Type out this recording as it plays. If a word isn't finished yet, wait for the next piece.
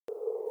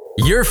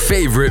Your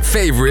favorite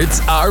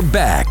favorites are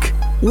back.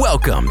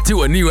 Welcome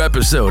to a new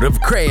episode of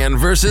Crayon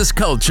vs.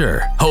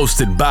 Culture,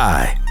 hosted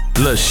by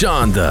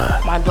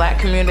LaShonda. My black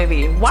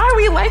community, why are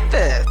we like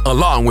this?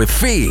 Along with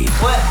Fee.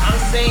 But I'm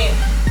saying,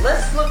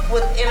 let's look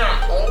within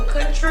our own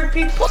country,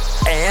 people.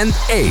 And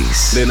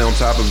Ace. Then on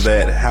top of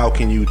that, how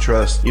can you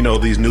trust,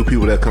 these new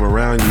people that come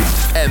around you?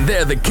 And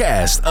they're the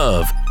cast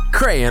of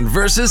Crayon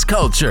vs.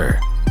 Culture.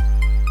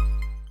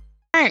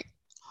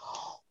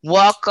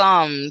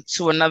 Welcome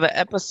to another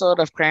episode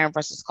of Crayon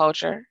vs.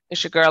 Culture.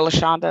 It's your girl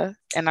LaShonda,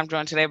 and I'm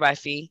joined today by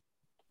Fee.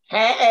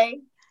 Hey.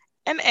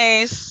 And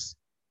Ace.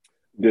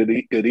 Good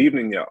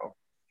evening, y'all.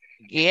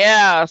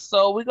 Yeah,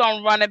 so we're going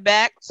to run it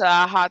back to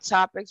our hot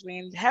topics.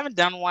 We haven't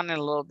done one in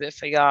a little bit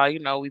for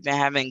y'all. We've been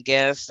having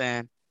guests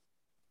and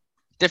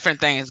different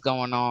things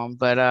going on,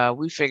 but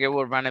we figured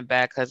we'll run it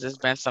back because there's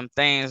been some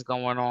things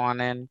going on,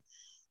 and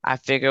I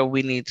figure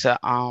we need to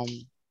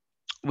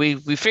we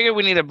figured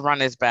we need to run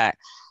this back.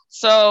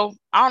 So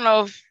I don't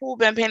know who's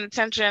been paying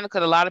attention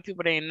because a lot of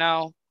people didn't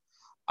know.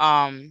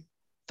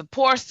 The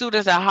poor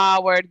students at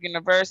Howard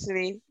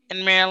University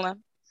in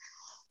Maryland,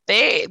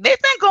 they've been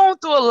going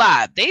through a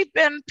lot. They've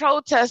been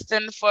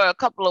protesting for a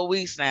couple of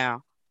weeks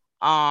now.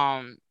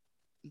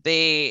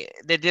 They're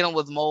dealing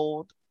with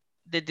mold.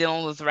 They're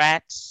dealing with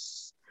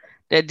rats.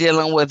 They're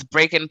dealing with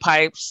breaking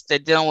pipes. They're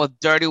dealing with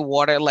dirty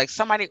water. Like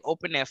somebody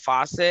opened their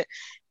faucet,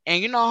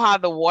 and you know how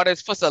the water is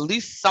supposed to at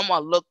least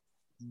somewhat look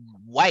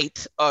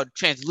white or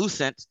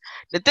translucent.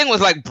 The thing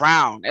was like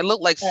brown. It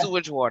looked like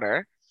sewage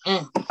water.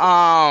 People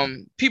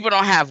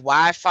don't have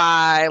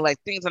Wi-Fi. Like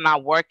things are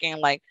not working.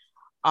 Like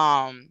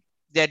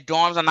their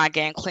dorms are not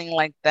getting clean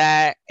like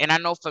that. And I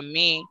know for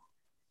me,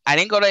 I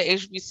didn't go to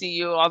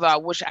HBCU, although I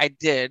wish I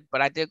did,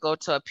 but I did go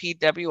to a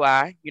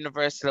PWI,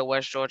 University of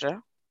West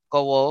Georgia.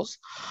 Go Wolves.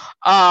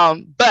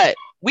 But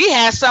we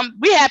had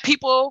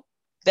people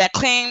that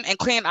clean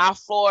our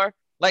floor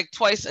like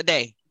twice a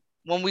day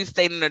when we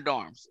stayed in the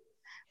dorms.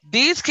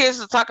 These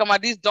kids are talking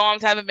about these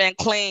dorms haven't been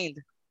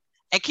cleaned.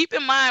 And keep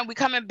in mind, we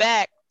coming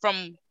back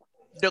from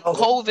the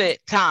COVID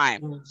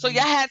time. So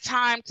y'all had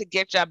time to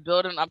get y'all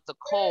building up the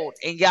code,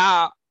 and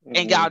y'all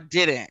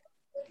didn't.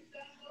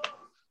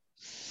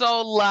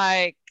 So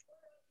like,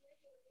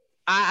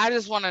 I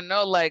just want to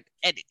know, like,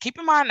 and keep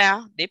in mind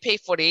now, they pay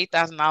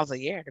 $48,000 a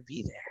year to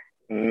be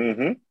there.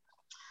 Mm-hmm.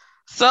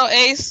 So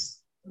Ace,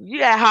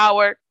 you at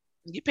Howard,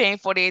 you paying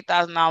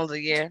 $48,000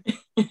 a year.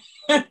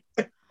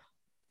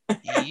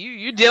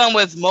 you dealing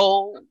with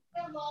mold,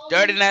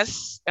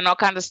 dirtiness, and all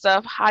kind of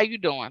stuff. How you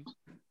doing?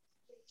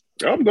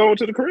 I'm going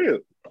to the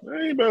crib.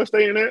 I ain't better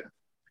stay in that.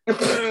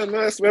 I'm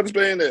not better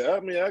stay in that. I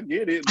mean, I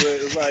get it, but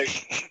it's like,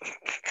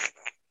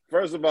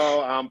 first of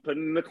all, I'm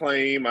putting in the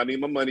claim. I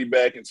need my money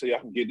back until I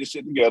can get this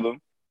shit together.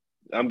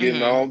 I'm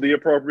getting all the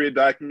appropriate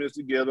documents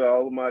together,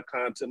 all of my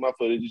content, my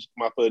footage,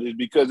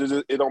 because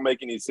it don't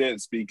make any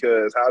sense.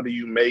 Because how do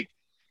you make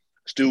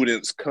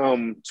students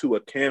come to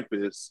a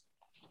campus?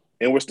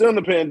 And we're still in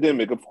the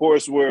pandemic. Of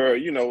course, we're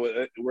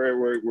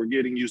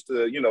getting used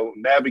to,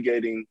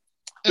 navigating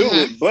through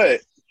it. But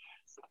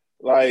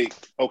like,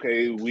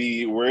 okay,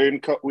 we're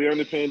in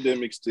the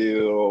pandemic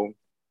still.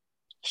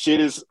 Shit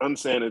is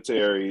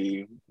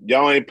unsanitary.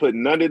 Y'all ain't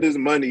putting none of this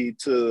money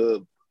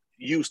to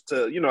use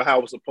to,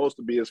 how it's supposed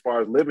to be as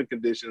far as living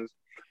conditions.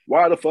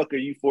 Why the fuck are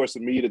you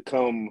forcing me to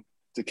come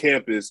to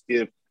campus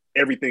if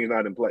everything's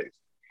not in place?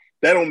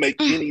 That don't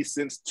make any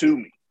sense to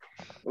me.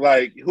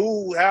 Like,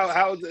 how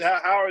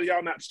are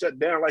y'all not shut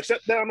down? Like,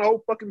 shut down the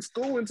whole fucking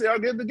school until y'all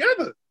get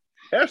together.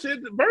 Have shit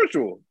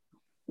virtual.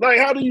 Like,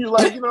 how do you,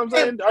 like, you know what I'm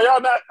saying? Are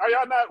y'all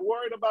not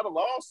worried about a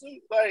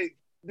lawsuit? Like,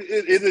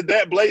 is it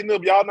that blatant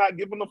of y'all not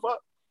giving a fuck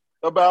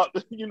about,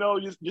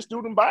 your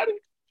student body?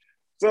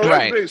 So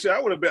that's the big shit. I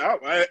would have been,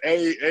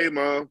 hey,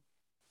 mom,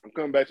 I'm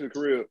coming back to the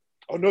crib.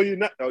 Oh, no, you're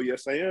not. Oh,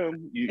 yes, I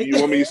am. You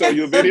want me to show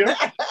you a video?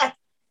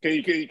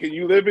 Can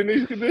you live in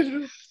these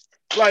conditions?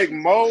 Like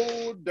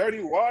mold,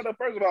 dirty water.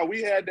 First of all,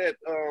 we had that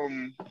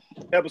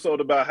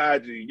episode about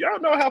hygiene. Y'all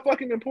know how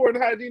fucking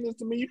important hygiene is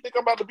to me. You think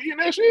I'm about to be in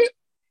that shit?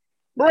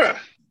 Bruh,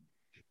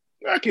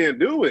 I can't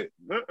do it.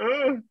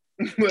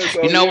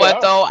 So, you know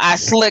what, though? I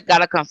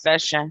got a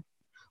confession.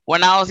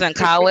 When I was in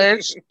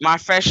college, my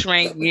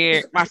freshman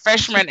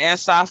and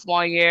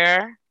sophomore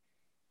year,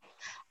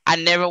 I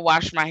never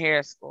washed my hair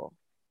at school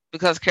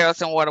because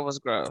Carrollton water was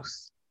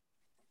gross.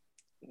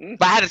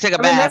 But I had to take a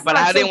bath, but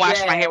I didn't wash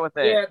my hair with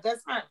it. Yeah,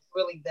 that's not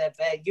really that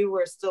bad. You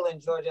were still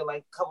in Georgia,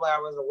 like a couple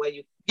hours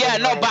away.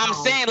 But I'm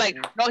saying, like,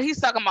 no, he's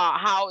talking about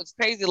how it's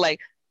crazy. Like,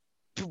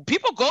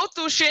 people go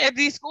through shit at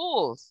these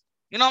schools.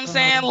 You know what I'm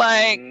saying?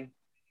 Like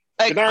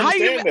I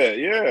understand that.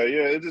 Yeah.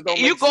 It just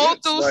don't make you go sense.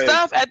 through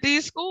stuff at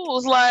these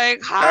schools.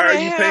 Like, how are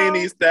the you hell? paying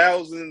these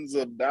thousands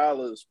of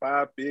dollars,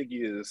 5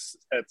 figures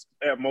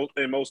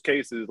in most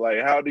cases? Like,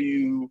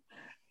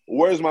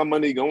 where's my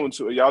money going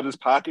to? Are y'all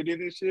just pocketing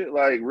this shit?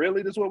 Like,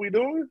 really? This is what we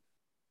doing?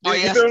 Are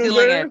y'all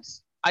stealing it?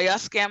 Are y'all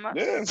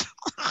scammers?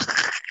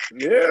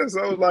 Yeah.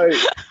 So like,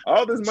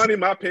 all this money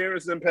my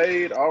parents done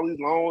paid, all these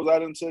loans I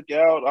done took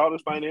out, all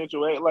this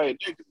financial aid, like,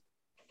 nigga,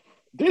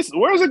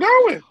 Where's it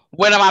going?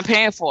 What am I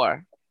paying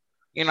for?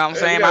 You know what I'm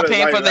saying? Am I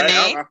paying for the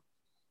name?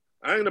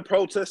 I ain't a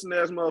protesting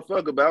ass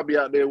motherfucker, but I'll be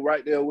out there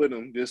right there with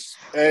them. Just,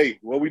 hey,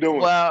 what we doing?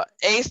 Well,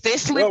 Ace, they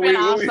sleeping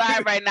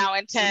outside right now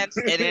in tents,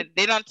 and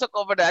they done took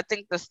over I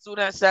think the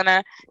student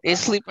center. They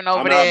sleeping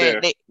over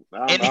there.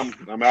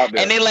 I'm out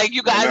there. And they like,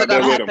 you guys are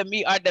gonna have to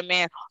meet our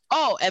demand.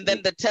 Oh, and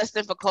then the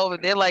testing for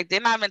COVID, they're like,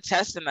 they're not even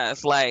testing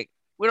us. Like,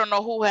 we don't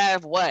know who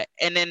have what,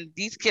 and then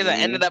these kids are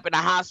ended up in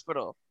a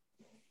hospital.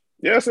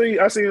 Yeah,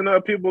 I see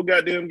enough people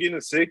goddamn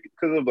getting sick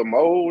because of the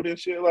mold and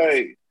shit.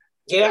 Like,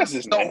 that's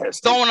just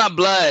throwing up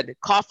blood,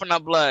 coughing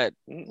up blood.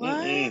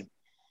 What?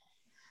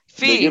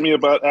 Get me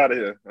about out of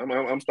here.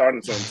 I'm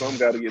starting something. Something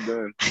got to get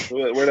done.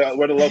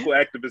 Where the local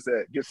activists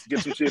at? Get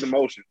some shit in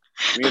motion.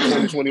 We in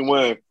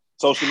 2021.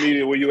 Social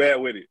media, where you at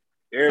with it?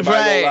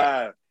 Everybody go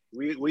live.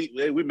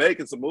 We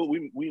making some move.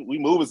 We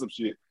moving some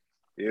shit.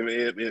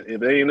 If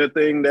it ain't a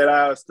thing that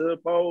I stood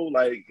for,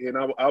 like, and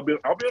I'll be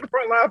on the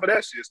front line for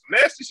that shit.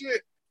 Some nasty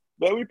shit.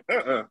 But we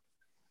can't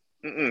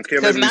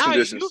live in these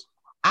conditions.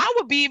 I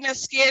would be even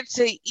scared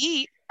to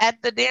eat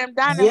at the damn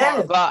dining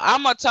hall. But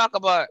I'm gonna talk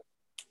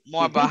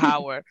more about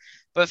Howard.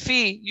 But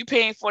Fee, you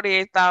paying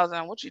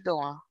 $48,000. What you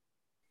doing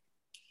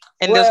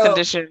in this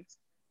condition?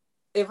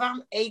 If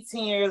I'm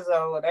 18 years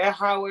old at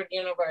Howard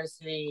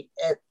University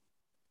at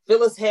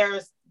Phyllis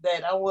Harris,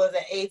 that I was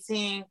at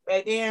 18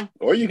 back then.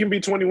 Or you can be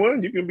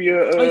 21. You can be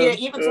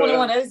even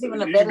 21. That is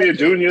even a better. You can be a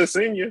junior,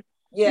 senior.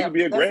 Yeah, you can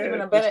be a grad. That's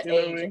even a better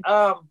age.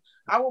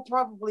 I will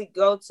probably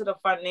go to the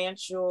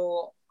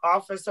financial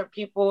officer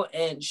people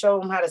and show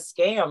them how to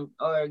scam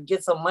or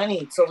get some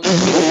money so we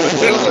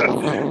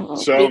can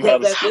show them how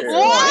to scam.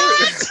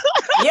 What?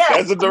 Yeah,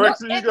 that's the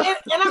direction you go. And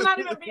I'm not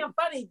even being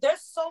funny.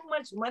 There's so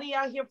much money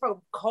out here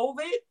from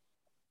COVID.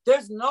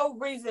 There's no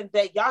reason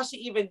that y'all should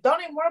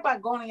don't even worry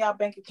about going in y'all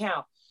bank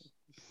account.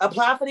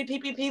 Apply for the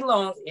PPP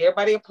loans.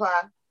 Everybody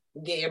apply.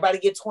 Everybody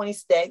get 20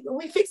 stacks, and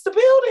we fix the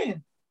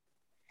building.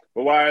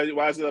 But why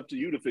is it up to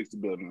you to fix the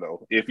building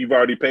though? If you've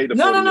already paid the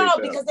no,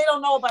 because they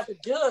don't know about the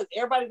jug.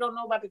 Everybody don't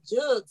know about the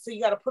jug, so you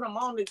got to put them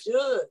on the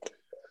jug.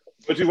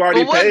 But you've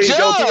already paid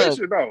your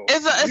tuition though.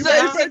 It's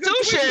an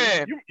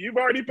institution. You've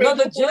already paid. No,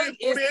 the jug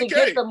is to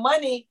get the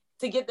money,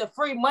 to get the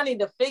free money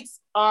to fix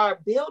our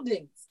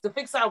buildings, to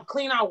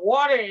clean our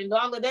water and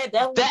all of that.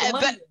 That was the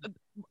money.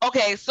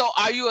 Okay, so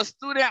are you a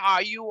student? Or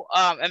are you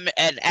an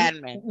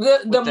admin?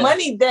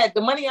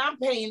 The money I'm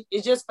paying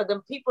is just for the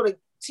people to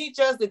teach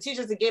us, the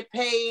teachers to get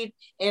paid,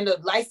 and the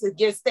lights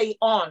to stay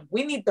on.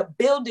 We need the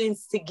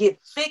buildings to get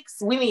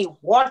fixed. We need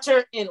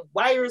water and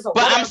wires.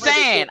 But I'm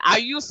saying, are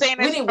you saying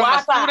this from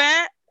a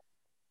student?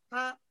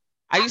 Huh?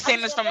 Are you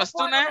saying this from a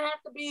student? I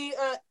have to be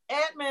an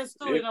admin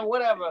student or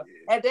whatever.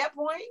 At that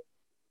point,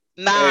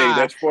 nah, hey,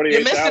 that's 48,000.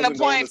 You're missing the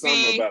point,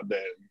 Fee. About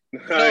that.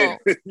 No.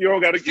 You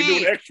don't got to keep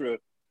doing extra.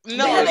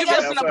 No, you're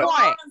missing the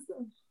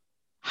point.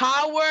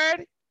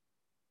 Howard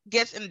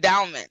gets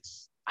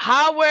endowments.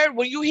 Howard,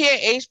 when you hear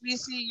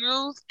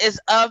HBCUs, is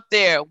up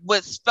there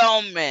with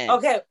Spelman.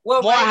 Okay,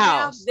 well,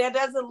 Morehouse. Right now, that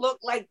doesn't look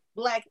like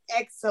Black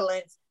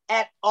excellence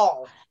at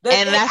all.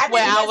 And that's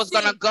where I was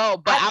going to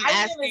go, but I'm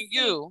asking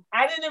you.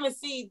 I didn't even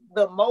see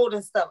the mold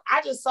and stuff.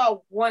 I just saw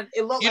one.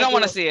 It looked you like don't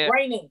want to see it.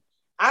 Raining.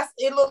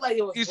 It looked like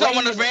it was. You saw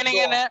when it was raining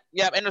in it?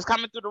 Yep, and it was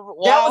coming through the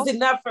walls. That was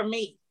enough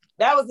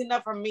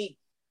for me.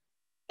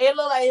 It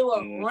looked like it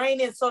was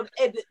raining. So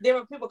there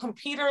were people,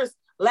 computers,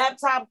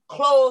 laptop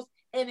closed,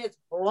 and it's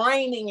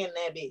raining in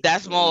that bitch.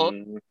 That's mold.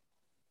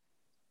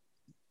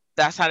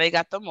 That's how they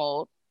got the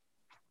mold.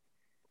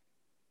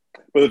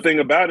 But the thing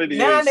about it is,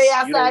 now they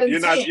outside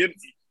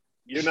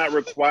you're not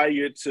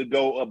required to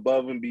go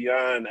above and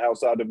beyond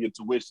outside of your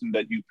tuition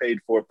that you paid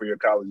for your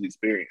college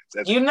experience.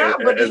 You're not,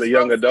 but as a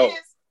young adult.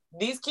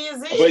 These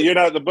kids is. But you're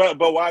not.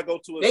 But why go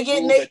to a they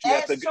school that you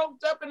have to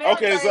choked up and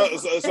everything.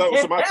 Okay,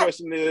 so my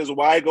question is,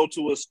 why go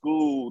to a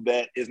school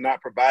that is not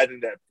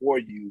providing that for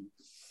you?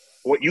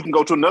 What you can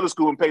go to another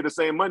school and pay the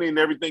same money, and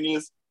everything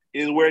is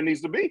where it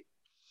needs to be.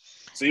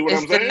 See what I'm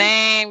saying? It's the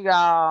name,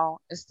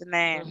 y'all. It's the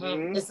name.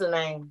 Mm-hmm. It's the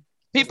name.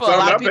 People, a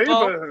lot of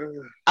people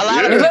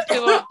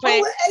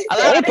pay. A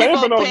lot of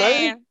people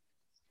paying.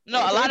 No,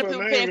 a lot of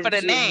people paying for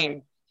the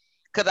name.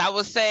 Because I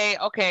would say,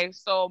 okay,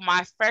 so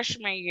my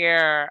freshman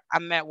year, I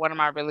met one of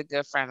my really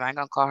good friends. I ain't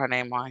gonna call her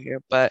name on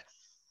here, but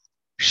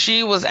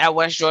she was at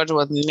West Georgia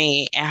with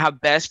me, and her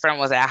best friend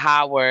was at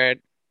Howard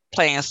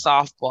playing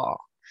softball.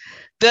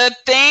 The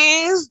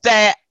things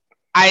that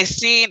I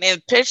seen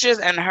in pictures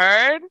and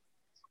heard,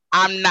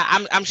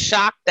 I'm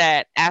shocked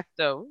that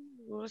after,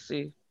 let's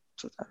see,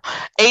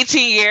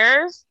 18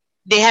 years,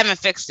 they haven't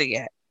fixed it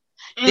yet.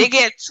 They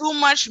get too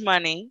much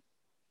money.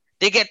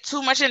 They get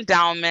too much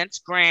endowments,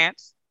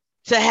 grants,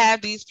 to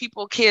have these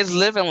kids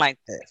living like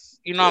this.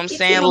 You know what I'm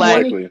saying?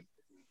 Like,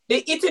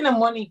 they're eating the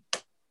money.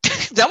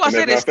 That's what I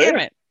said, they're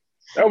skimming.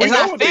 It's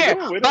not fair.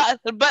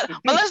 But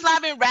let's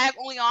not even rag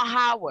only on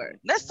Howard.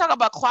 Let's talk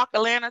about Clark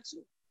Atlanta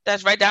too.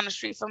 That's right down the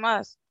street from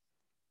us.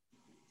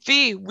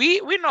 Fee, we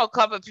know a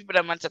couple of people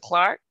that went to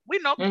Clark. We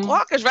know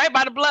Clark is right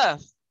by the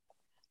bluff.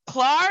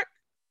 Clark,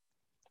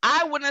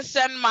 I wouldn't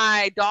send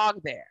my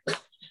dog there.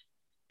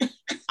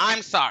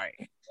 I'm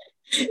sorry.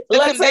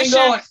 Lux ain't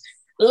going.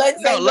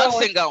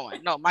 Lux ain't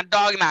going. No, my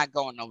dog not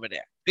going over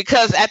there.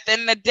 Because at the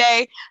end of the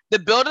day, the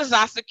building's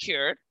not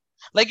secured.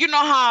 Like, you know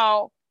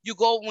how you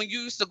go when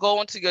you used to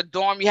go into your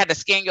dorm, you had to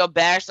scan your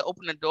badge to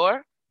open the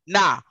door?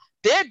 Nah,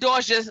 their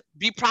doors just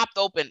be propped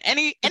open.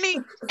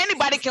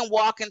 Anybody can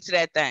walk into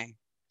that thing.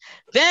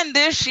 Then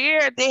this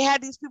year, they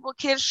had these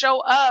kids show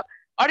up.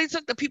 Already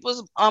took the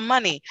people's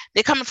money.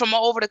 They're coming from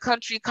all over the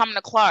country, coming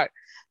to Clark.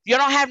 You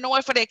don't have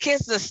nowhere for their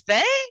kids to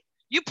stay?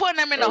 You putting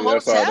them in a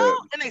hotel,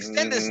 an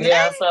extended stay?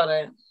 Yeah, I saw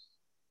that.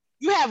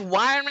 You have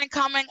wiring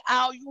coming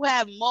out. You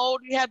have mold.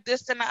 You have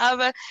this and the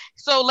other.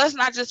 So let's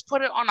not just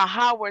put it on a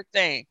Howard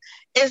thing.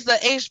 It's the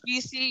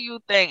HBCU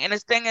thing. And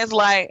this thing is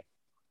like,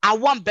 I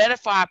want better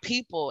for our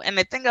people. And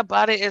the thing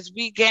about it is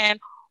we getting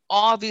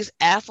all these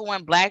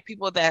affluent Black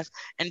people that's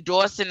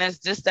endorsing this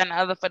and the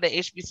other for the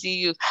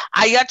HBCUs.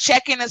 Are you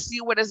checking to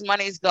see where this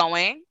money is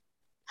going?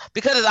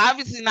 Because it's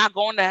obviously not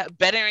going to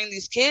bettering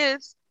these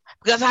kids.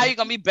 Because how are you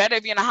going to be better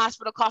if you're in a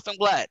hospital coughing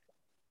blood?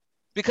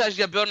 Because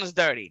your building's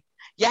dirty.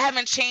 You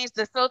haven't changed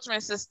the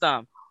filtering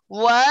system.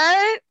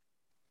 What?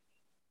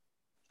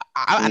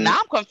 Now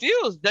I'm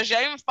confused. Does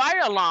your even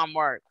fire alarm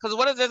work? Because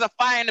what if there's a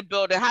fire in the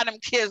building? How them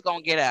kids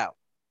going to get out?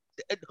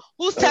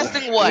 Who's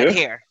testing what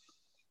here?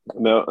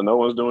 No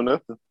one's doing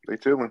nothing. They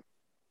chilling.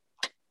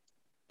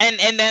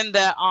 And then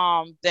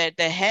the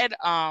head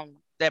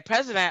the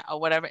president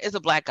or whatever is a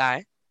Black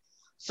guy.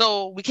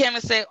 So we can't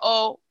even say,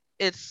 oh,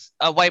 it's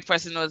a white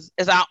person.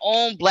 It's our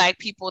own Black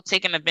people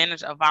taking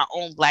advantage of our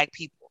own Black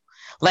people.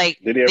 Like,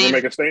 did he ever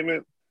make a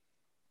statement?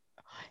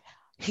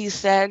 He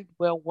said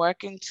we're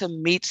working to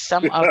meet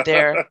some of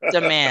their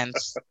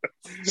demands.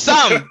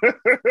 Some.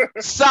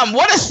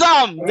 What is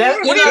some?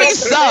 What do you mean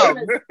some?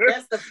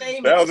 That's the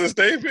famous. That was a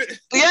statement.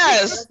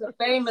 Yes. That's the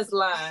famous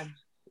line.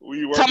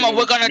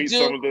 We're gonna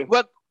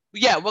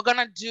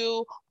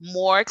do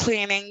more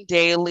cleaning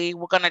daily.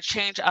 We're gonna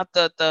change out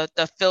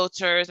the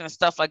filters and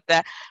stuff like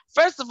that.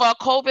 First of all,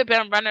 COVID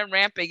been running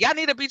rampant. Y'all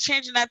need to be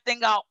changing that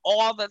thing out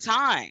all the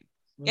time.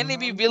 You need to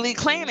be really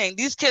cleaning.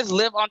 These kids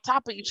live on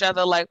top of each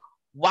other. Like,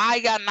 why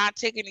y'all not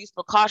taking these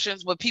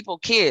precautions with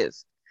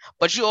kids?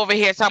 But you over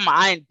here talking about,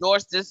 I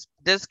endorse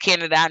this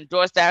candidate, I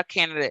endorse that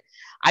candidate.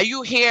 Are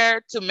you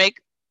here to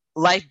make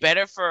life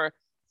better for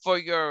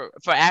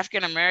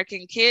African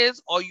American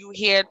kids, or are you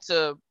here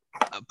to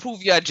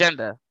prove your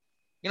agenda?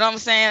 You know what I'm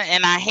saying?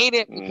 And I hate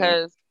it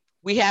because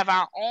we have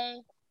our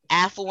own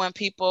affluent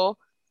people.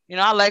 You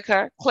know, I like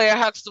her, Claire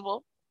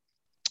Huxtable.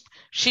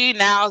 She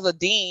now is a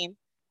dean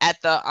at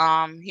the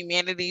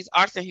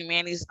Arts and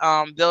Humanities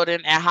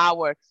building at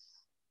Howard.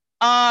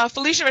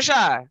 Felicia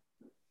Rashad,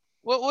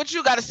 what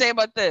you got to say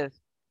about this?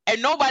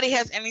 And nobody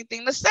has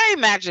anything to say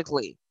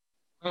magically.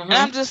 And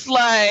I'm just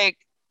like,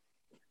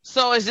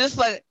 so is this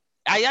like,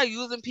 are y'all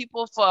using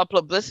people for a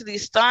publicity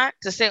stunt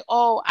to say,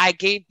 oh, I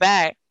gave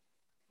back,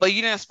 but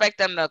you didn't expect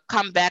them to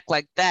come back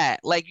like that?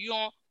 Like,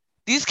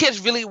 these kids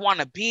really want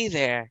to be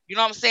there. You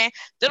know what I'm saying?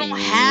 They don't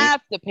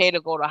have to pay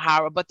to go to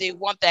Howard, but they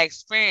want that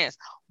experience.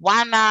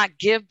 Why not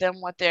give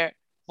them what they're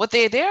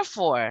there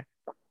for?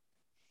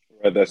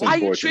 That's why are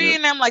you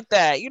treating them like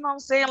that? You know what I'm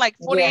saying? Like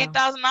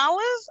 $48,000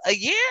 a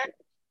year?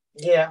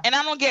 Yeah. And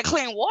I don't get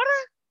clean water?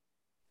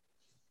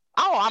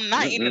 Oh, I'm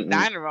not eating in the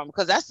dining room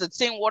because that's the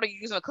same water you're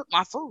using to cook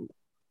my food.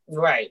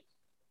 Right.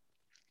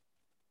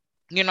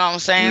 You know what I'm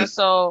saying?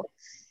 So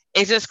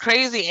it's just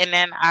crazy. And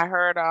then I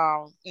heard,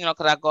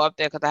 because I go up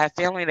there because I have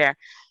family there,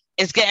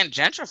 it's getting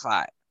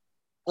gentrified.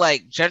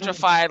 Like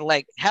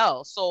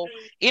hell. So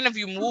even if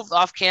you moved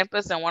off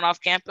campus and went off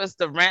campus,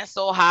 the rent's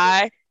so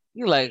high,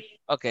 you're like,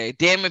 okay,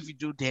 damn if you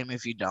do, damn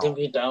if you don't. If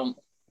you don't.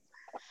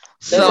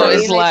 So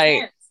it's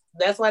like,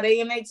 that's why they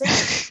in their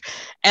tent.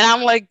 And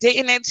I'm like, they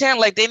in their tent,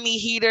 like they need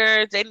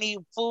heaters, they need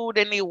food,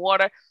 they need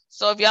water.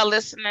 So if y'all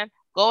listening,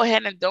 go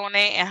ahead and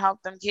donate and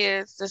help them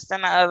kids, this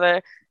and the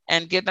other,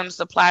 and give them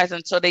supplies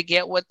until they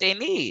get what they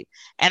need.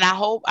 And I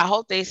hope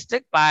they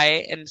stick by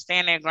it and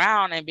stand their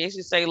ground and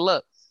basically say,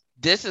 look,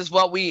 this is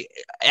what we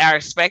are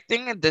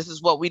expecting, and this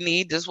is what we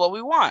need, this is what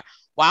we want.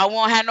 Why we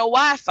won't have no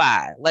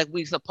Wi-Fi like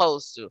we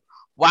supposed to?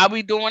 Why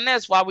we doing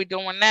this? Why we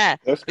doing that?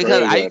 That's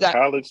because crazy.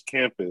 College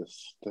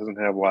campus doesn't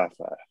have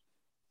Wi-Fi.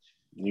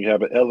 You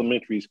have an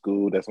elementary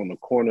school that's on the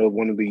corner of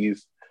one of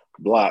these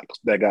blocks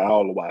that got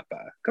all the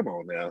Wi-Fi. Come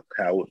on now,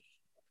 Howard.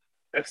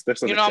 That's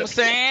you know what I'm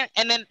saying?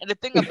 And then the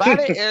thing about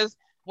it is,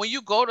 when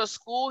you go to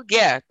school,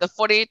 the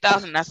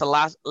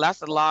 $48,000,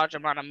 that's a large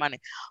amount of money.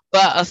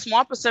 But a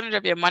small percentage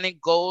of your money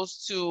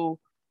goes to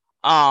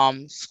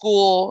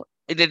school,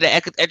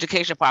 the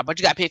education part. But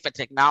you got to pay for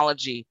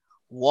technology,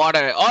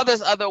 water, all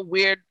this other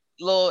weird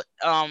little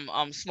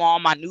small,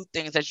 minute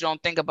things that you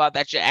don't think about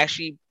that you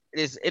actually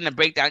is in the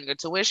breakdown of your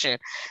tuition.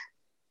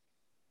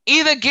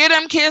 Either give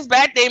them kids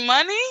back their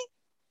money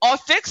or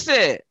fix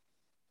it.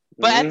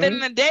 But at the end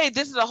of the day,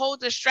 this is a whole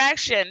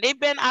distraction. They've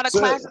been out of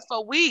classes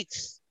for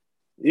weeks.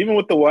 Even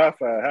with the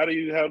Wi-Fi, how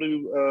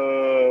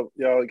do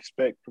y'all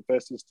expect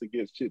professors to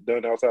get shit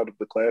done outside of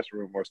the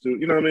classroom or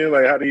student? You know what I mean?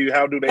 Like, how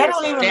do they? That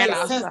don't even Stand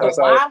make sense.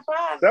 outside.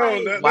 The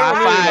Wi-Fi,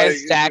 Wi-Fi like,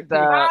 is stacked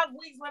up. 5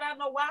 weeks without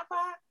no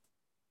Wi-Fi.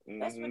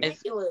 That's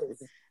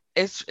ridiculous.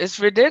 It's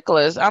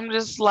ridiculous. I'm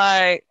just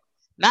like,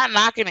 not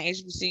knocking the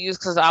HBCUs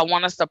because I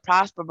want us to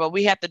prosper, but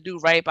we have to do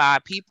right by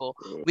our people.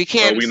 We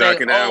can't we say,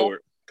 knocking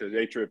Howard because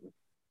they tripping.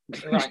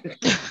 Right.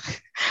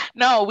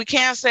 No, we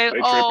can't say, They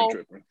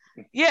tripping.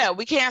 Yeah,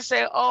 we can't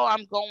say,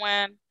 I'm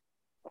going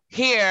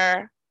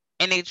here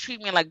and they treat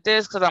me like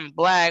this because I'm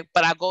black,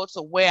 but I go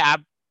to where I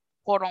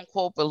quote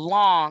unquote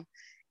belong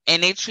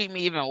and they treat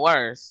me even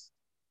worse.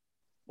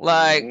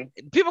 Like,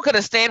 people could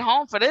have stayed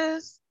home for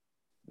this.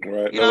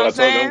 Right. You know what I'm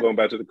saying? I'm going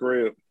back to the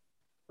crib.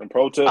 I'm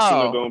protesting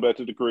and going back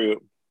to the crib.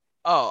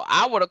 Oh,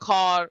 I would have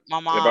called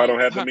my mom. If I don't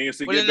have the means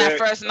to get back, that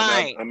first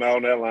night. I'm out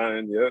on that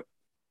line. Yep.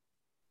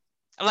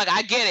 Like,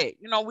 I get it.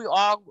 You know, we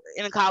all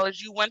in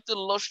college. You went through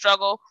the little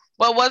struggle,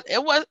 but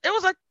it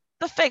was like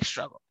the fake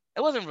struggle.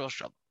 It wasn't real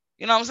struggle.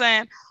 You know what I'm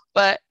saying?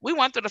 But we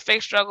went through the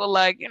fake struggle.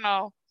 Like, you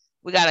know,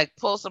 we gotta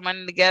pull some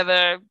money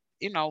together.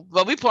 You know,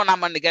 but we pulling our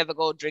money together,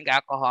 go drink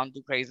alcohol and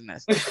do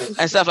craziness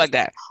and stuff like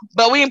that.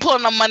 But we ain't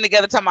pulling our money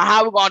together talking about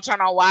how we're gonna turn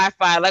on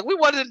Wi-Fi. Like, we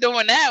wasn't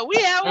doing that.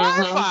 We had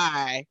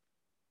Wi-Fi.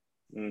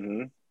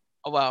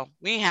 Oh, well,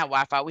 we ain't had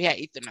Wi-Fi. We had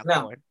Ethernet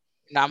cord.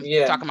 No, I'm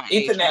talking about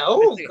Ethernet.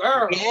 Oh,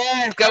 girl.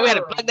 Yes, girl, we had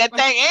to plug that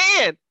thing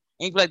in.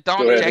 And you be like,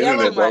 don't Go ahead, check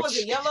yellow, too much. was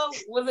it yellow?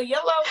 Was it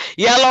yellow?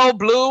 Yellow,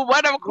 blue,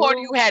 whatever cord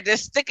you had,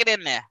 just stick it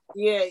in there.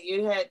 Yeah,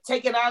 you had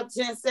take it out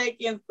 10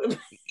 seconds.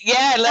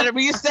 Yeah, let it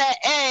reset.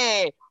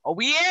 Hey, are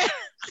we in?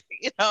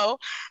 You know?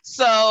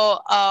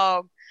 So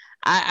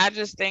I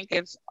just think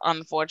it's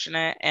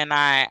unfortunate and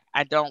I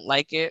don't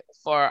like it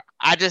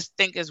I just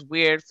think it's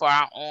weird for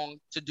our own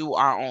to do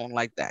our own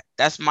like that.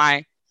 That's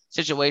my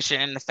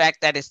situation. And the fact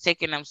that it's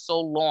taking them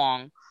so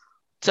long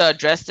to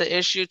address the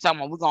issue, talking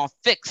about we're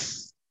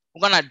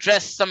gonna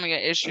address some of your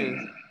issues.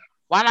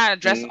 Why not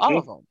address all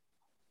of them?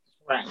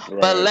 Right.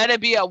 But let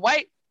it be a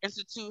white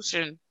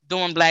institution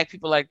doing black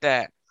people like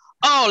that.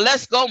 Oh,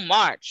 let's go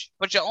march.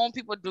 But your own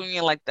people doing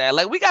it like that.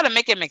 Like, we got to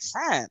make it make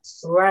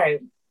sense. Right.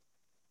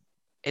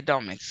 It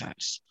don't make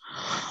sense.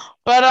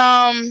 But,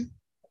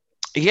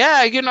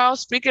 yeah, you know,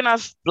 speaking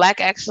of black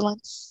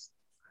excellence,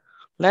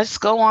 let's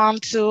go on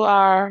to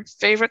our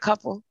favorite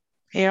couple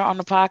here on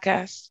the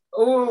podcast.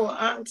 Oh,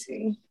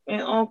 auntie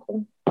and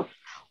uncle.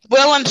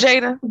 Will and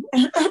Jada.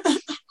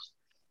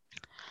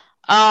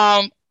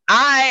 I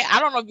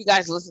don't know if you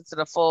guys listened to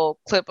the full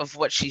clip of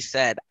what she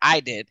said. I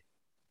did.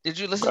 Did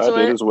you listen to it?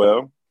 I did as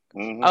well.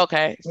 Mm-hmm.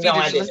 Okay. No,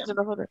 I didn't. Listen to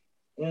the whole thing?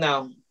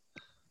 No.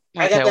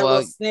 Okay, I got that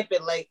little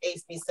snippet like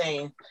Ace be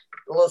saying.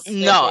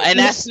 No, and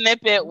that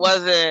snippet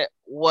wasn't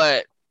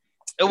what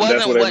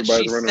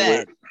she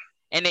said.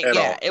 And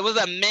it was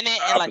a minute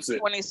and like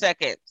 20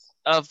 seconds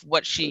of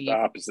what she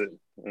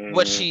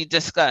what she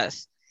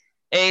discussed.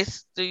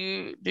 Ace, do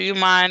you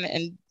mind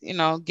and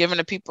giving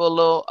the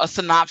people a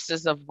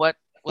synopsis of what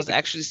was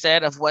actually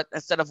said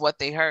instead of what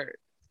they heard?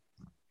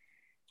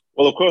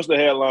 Well, of course, the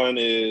headline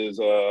is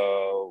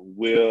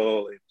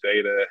Will and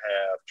Jada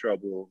have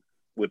trouble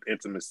with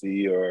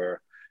intimacy or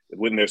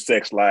within their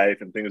sex life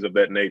and things of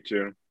that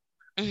nature.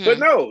 Mm-hmm. But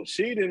no,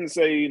 she didn't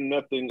say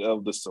nothing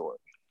of the sort.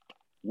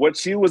 What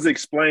she was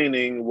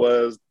explaining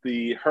was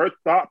her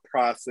thought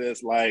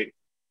process, like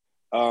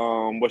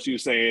what she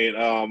was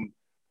saying.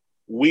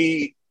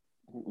 We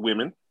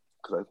women,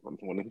 because I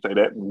want to say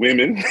that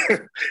women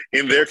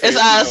in their case,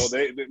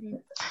 they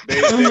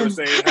were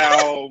saying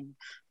how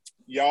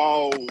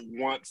y'all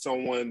want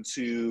someone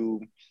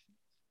to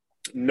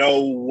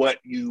know what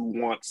you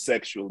want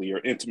sexually or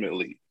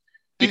intimately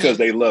because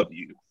they love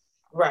you.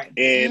 Right.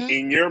 And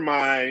in your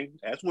mind,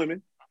 as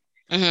women,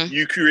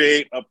 you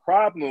create a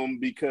problem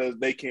because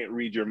they can't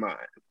read your mind.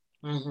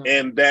 Mm-hmm.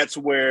 And that's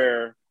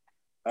where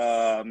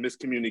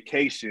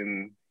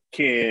miscommunication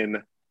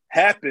can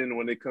happen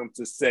when it comes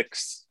to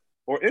sex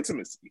or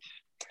intimacy.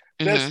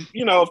 That's,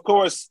 of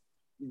course,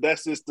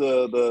 that's just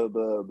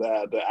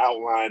the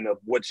outline of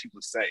what she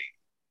was saying.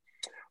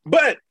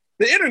 But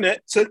the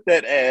internet took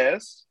that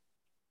as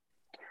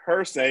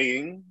her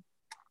saying,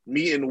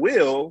 me and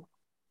Will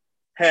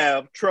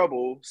have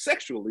trouble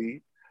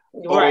sexually,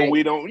 or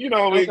we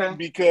don't,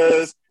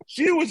 because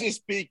she was just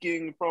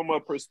speaking from a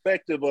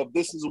perspective of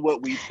this is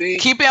what we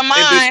think. Keep in mind.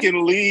 And this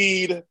can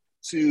lead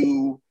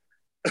to,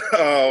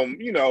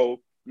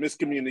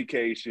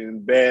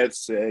 miscommunication, bad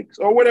sex,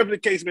 or whatever the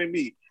case may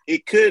be.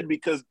 It could,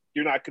 because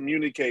you're not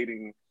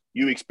communicating.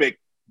 You expect,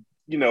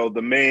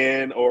 the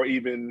man, or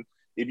even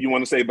if you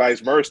want to say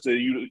vice versa,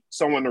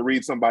 someone to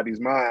read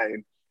somebody's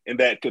mind, and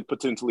that could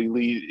potentially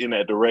lead in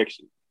that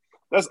direction.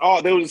 That's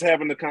all. They were just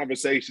having a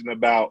conversation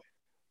about,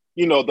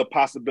 the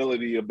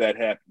possibility of that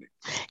happening.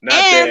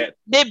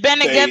 They've been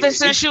together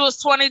since she was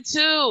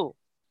 22.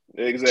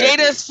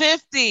 Exactly. Jada's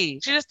 50.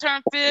 She just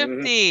turned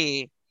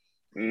 50.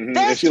 Mm-hmm.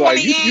 That's and she's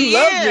like, you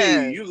love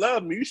me. You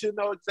love me. You should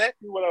know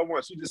exactly what I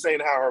want. She's just saying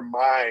how her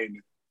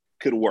mind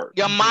could work.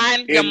 Your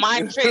mind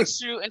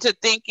tricks you into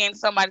thinking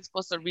somebody's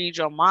supposed to read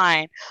your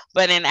mind,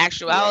 but in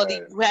actuality,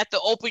 Right. you have to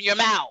open your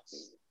mouth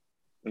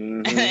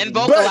Mhm. and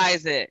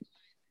vocalize it.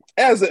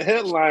 As the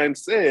headline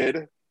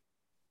said,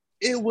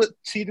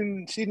 she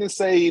didn't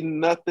say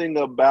nothing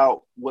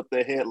about what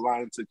the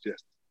headline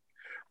suggested.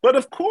 But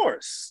of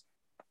course,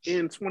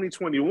 in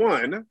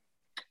 2021,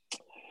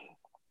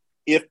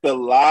 if the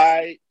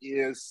lie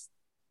is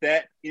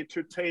that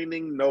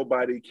entertaining,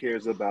 nobody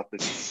cares about the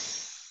truth.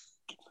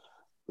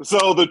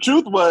 So the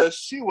truth was,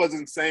 she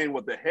wasn't saying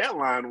what the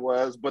headline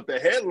was, but the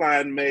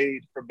headline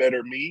made for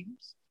better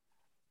memes,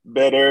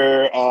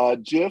 better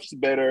GIFs,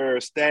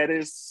 better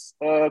status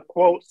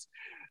quotes,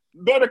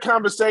 better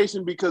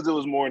conversation because it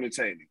was more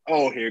entertaining.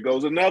 Oh, here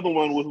goes another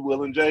one with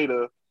Will and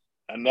Jada.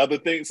 Another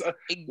thing. So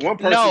one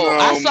person.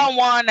 I saw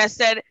one that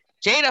said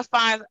Jada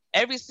finds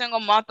every single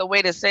month a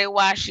way to say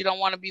why she don't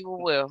want to be with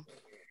Will.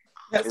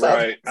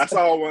 Right. I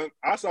saw one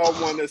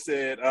that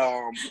said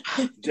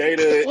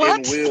Jada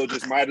and Will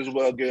just might as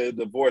well get a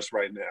divorce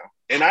right now.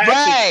 And I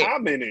actually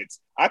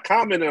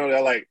commented on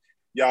that, like,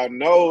 y'all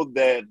know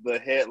that the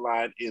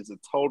headline is a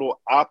total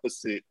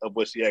opposite of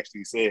what she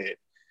actually said.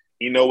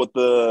 You know what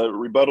the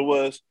rebuttal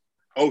was?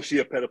 Oh, she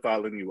a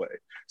pedophile anyway.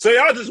 So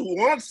y'all just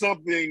want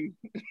something,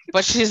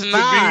 but she's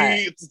not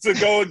to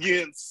go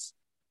against.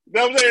 You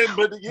know what I'm saying?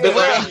 But yeah, they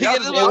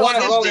want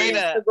to go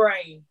against the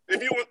grain.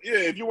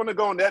 If you want to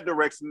go in that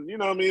direction, you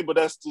know what I mean.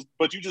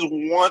 But you just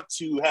want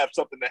to have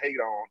something to hate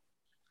on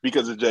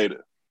because of Jada.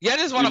 Yeah, I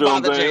just want to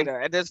bother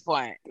Jada at this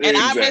point. And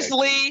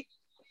obviously,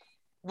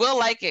 Will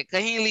like it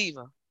because he ain't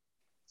leaving.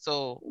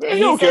 So he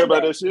don't care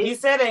about that shit. He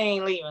said he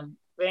ain't leaving.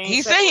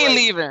 He said he ain't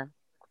leaving.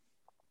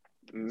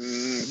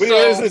 But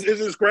yeah, it's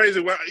just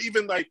crazy.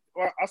 Even like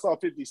I saw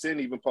 50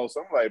 Cent even post.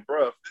 I'm like,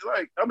 bro,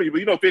 like I mean,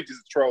 you know, 50's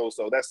a troll,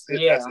 so that's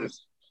it. Yeah. That's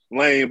just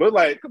lame. But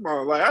like, come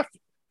on, like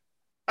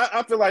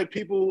I feel like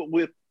people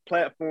with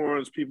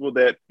platforms, people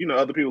that you know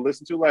other people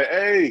listen to, like,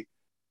 hey,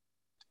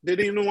 did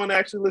anyone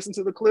actually listen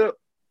to the clip?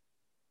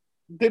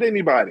 Did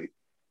anybody?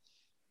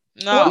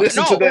 No,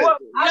 listen to that?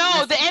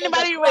 No, did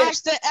anybody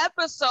watch the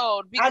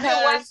episode?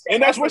 Because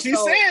and that's what she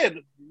said.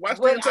 Watch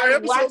the entire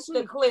episode. Watch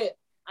the clip.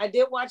 I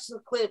did watch the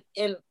clip,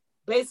 and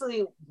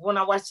basically, when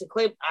I watched the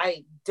clip,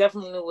 I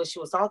definitely knew what she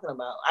was talking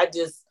about. I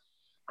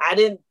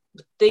didn't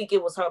think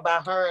it was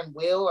about her and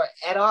Will or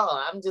at all.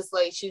 I'm just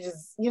like, she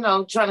just, you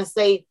know, trying to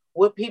say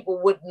what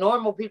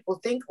normal people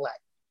think like.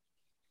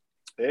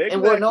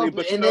 Exactly. And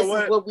this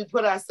is what we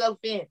put ourselves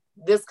in,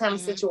 this kind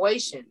of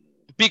situation.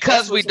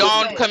 Because we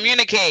don't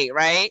communicate,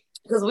 right?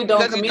 Because we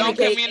don't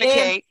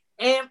communicate.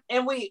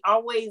 And we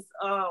always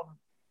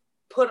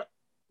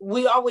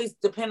we always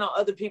depend on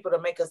other people to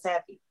make us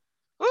happy.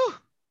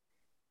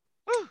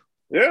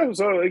 Yeah,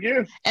 so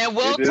again. And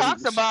Will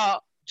talks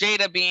about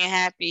Jada being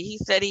happy. He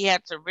said he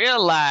had to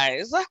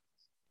realize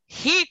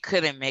he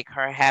couldn't make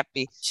her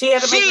happy. She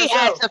had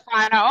to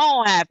find her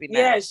own happiness.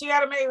 Yeah, she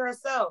had to make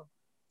herself.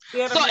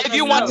 So if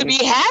you want to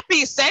be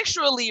happy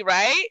sexually,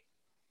 right?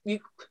 You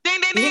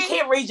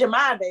can't read your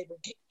mind, baby.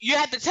 You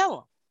have to tell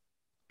him.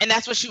 And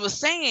that's what she was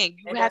saying.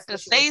 You have to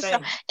say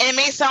something. And it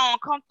may sound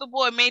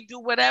uncomfortable. It may do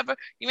whatever.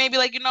 You may be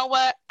like, you know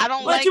what? I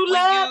don't like you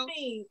love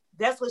me.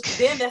 That's what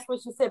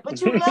she said.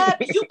 But you love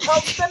me. You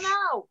supposed to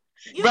know.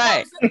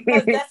 Right.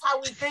 Because that's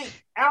how we think.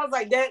 I was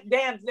like,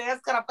 damn,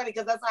 that's kind of funny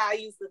because that's how I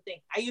used to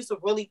think. I used to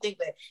really think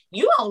that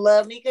you don't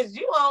love me because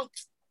you won't.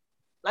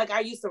 Like,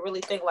 I used to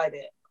really think like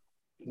that.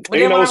 But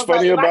you know what's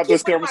funny about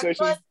this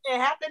conversation? And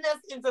happiness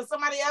into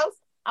somebody else,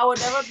 I would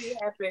never be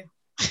happy.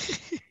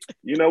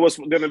 You know what's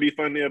going to be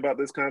funny about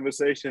this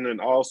conversation, and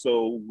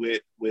also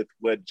with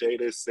what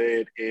Jada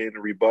said in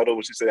rebuttal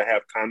when she said, "I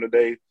have time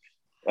today."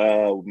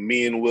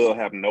 Me and Will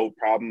have no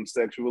problem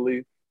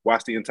sexually.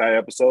 Watch the entire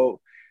episode.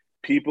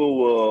 People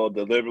will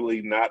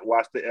deliberately not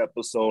watch the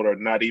episode or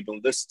not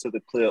even listen to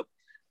the clip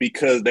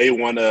because they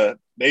want to.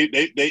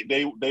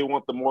 They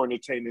want the more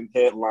entertaining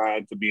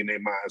headline to be in their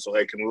mind so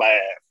they can laugh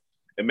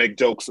and make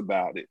jokes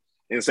about it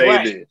and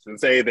say this and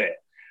say that.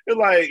 It's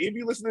like if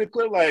you listen to the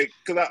clip, like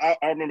because I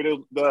remember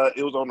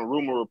it was on the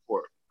Rumor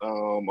Report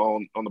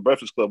on the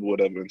Breakfast Club or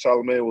whatever, and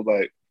Charlamagne was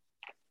like,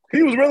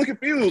 he was really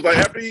confused. Like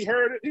after he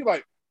heard it, he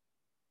like,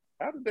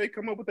 how did they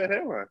come up with that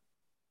headline?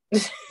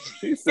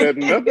 He said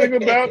nothing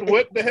about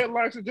what the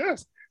headline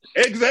suggests.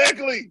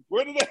 Exactly,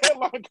 where did the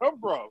headline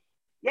come from?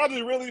 Y'all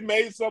just really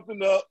made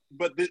something up,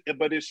 but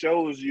it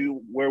shows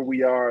you where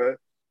we are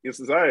in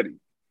society.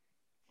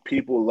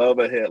 People love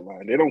a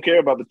headline. They don't care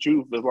about the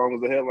truth as long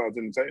as the headline's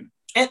entertaining.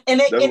 And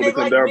they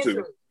like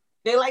misery.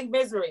 They like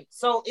misery.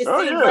 So it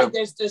seems like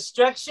there's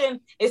destruction.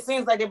 It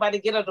seems like they're about to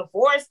get a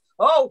divorce.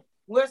 Oh,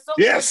 we're so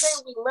we love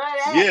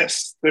that.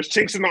 Yes, there's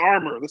chinks in the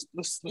armor.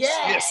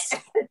 Yes,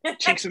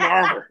 chinks in the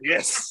armor.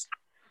 Yes.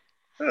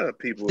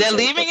 People. They're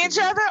leaving each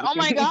other. Oh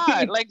my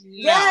god! Like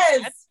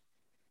yes.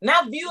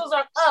 Now views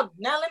are up.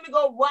 Now let me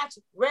go watch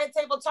Red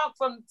Table Talk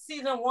from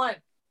season 1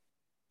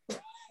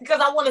 because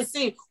I want to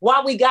see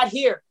why we got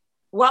here,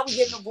 why we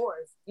getting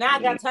divorced. Now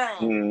I got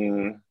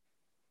time.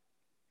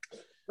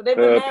 But they've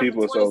been married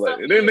people for are so 20 like,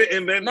 something years.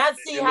 and then Not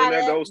see and how then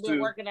that that's goes been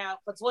to working out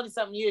for 20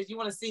 something years. You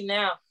want to see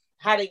now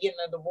how they getting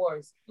a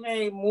divorce.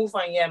 Man, move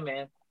on, yeah,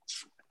 man.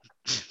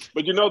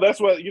 But that's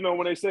what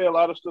when they say a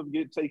lot of stuff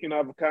get taken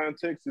out of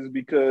context is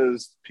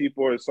because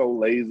people are so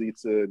lazy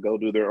to go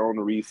do their own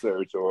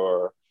research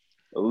or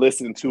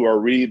listen to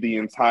or read the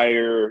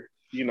entire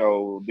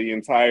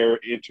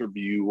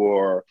interview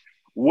or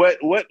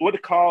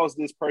what caused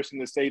this person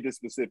to say this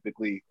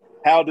specifically.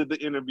 How did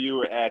the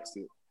interviewer ask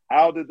it?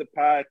 How did the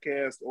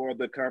podcast or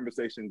the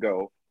conversation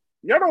go?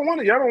 Y'all don't want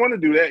to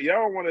do that.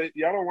 Y'all want to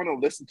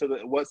listen to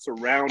what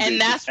surrounded.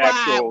 And that's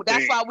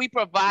why we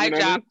provide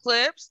y'all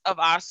clips of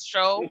our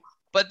show,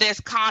 but there's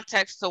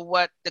context to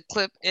what the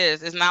clip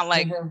is. It's not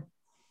like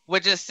we're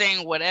just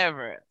saying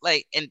whatever.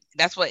 Like, and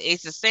that's what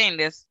Ace is saying.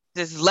 There's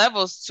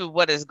levels to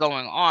what is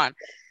going on.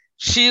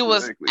 She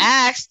was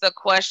asked a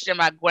question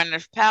by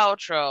Gwyneth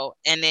Paltrow,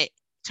 and it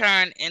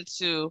turned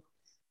into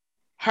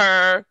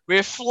her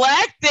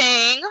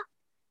reflecting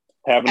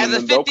as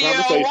a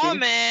 50-year-old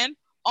woman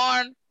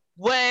on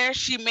where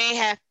she may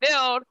have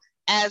failed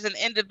as an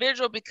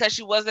individual because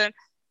she wasn't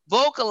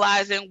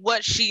vocalizing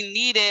what she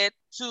needed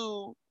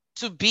to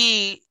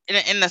be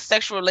in a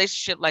sexual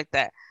relationship like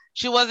that.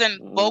 She wasn't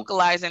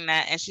vocalizing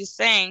that, and she's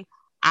saying,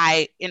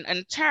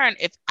 in turn,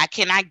 if I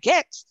cannot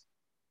get,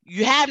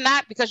 you have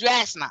not because you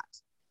ask not.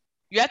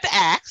 You have to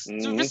ask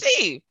to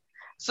receive.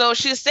 So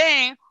she's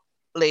saying,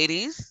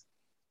 ladies,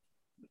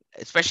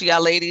 especially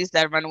y'all ladies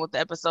that are running with the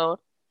episode,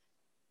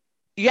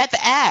 you have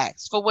to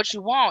ask for what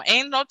you want.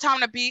 Ain't no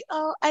time to be,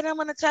 I don't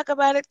want to talk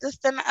about it, this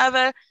and the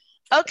other.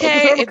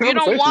 Okay, if you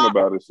don't want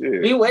about it,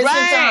 shit. Be wasting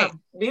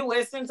time. Be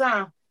wasting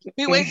time.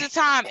 Be wasting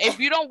time. If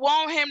you don't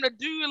want him to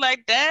do you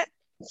like that,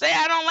 say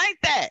I don't like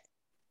that.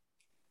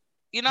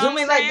 You know do what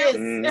me I'm like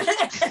saying? This.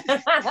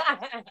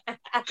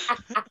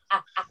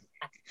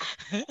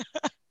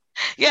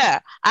 Yeah,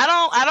 I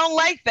don't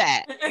like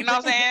that. You know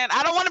what I'm saying?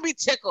 I don't want to be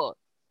tickled.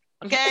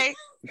 Okay?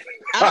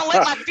 I don't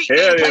like my feet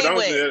being played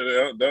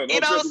with. Don't you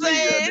know what I'm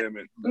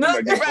saying? No,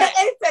 right. He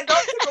said,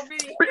 don't tickle me.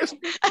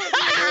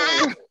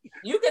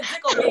 You can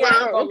tickle me.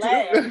 I ain't gonna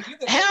laugh.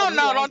 Hell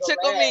no, don't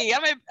tickle me.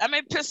 I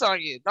may piss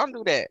on you. Don't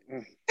do that.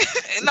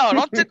 No,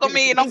 don't tickle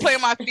me. Don't play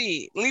with my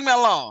feet. Leave me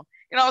alone.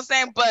 You know what I'm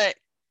saying? But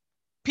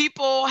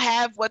people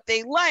have what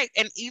they like,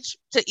 and each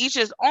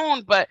his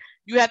own. But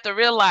you have to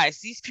realize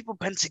these people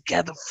been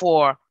together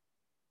for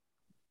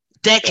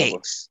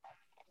decades,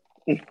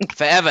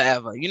 forever,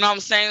 ever. You know what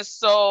I'm saying?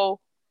 So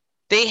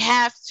they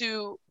have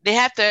to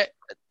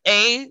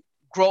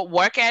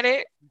work at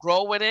it,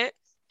 grow with it,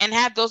 and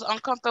have those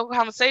uncomfortable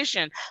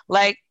conversations.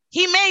 Like,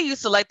 he may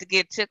used to like to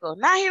get tickled.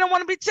 Now he don't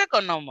want to be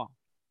tickled no more.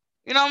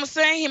 You know what I'm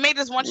saying? He may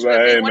just want you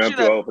right, to. Want you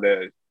to for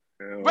that.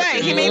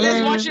 Right. He may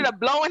just want you to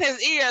blow in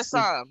his ear or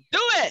something. Do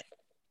it.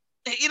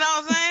 You know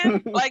what I'm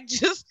saying? Like,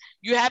 just,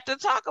 you have to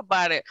talk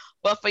about it.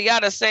 But for y'all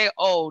to say,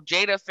 oh,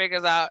 Jada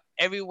figures out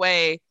every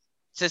way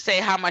to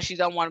say how much she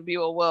don't want to be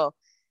with Will.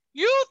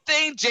 You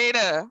think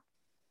Jada,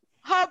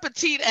 her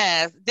petite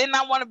ass, did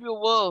not want to be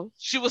with Will,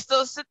 she would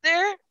still sit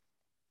there?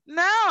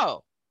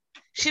 No.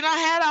 She done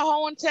had a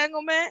whole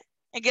entanglement,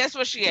 and guess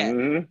what she at?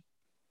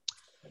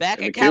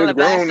 Back in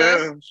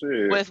Calabasas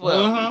with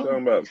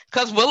Will.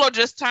 Because Willow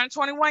just turned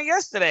 21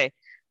 yesterday.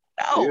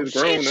 No,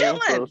 she's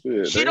chilling. So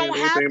she don't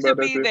have to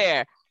be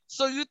there.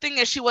 So you think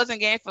if she wasn't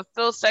getting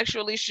fulfilled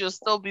sexually, she'll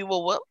still be with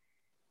Will?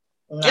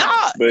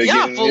 No.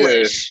 Y'all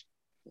foolish.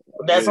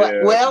 That's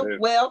why.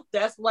 Well,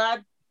 that's why.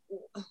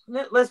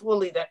 We'll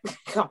leave that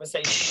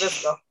conversation.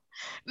 Let's go.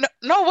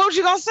 No, what was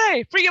you gonna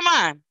say? Free your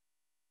mind.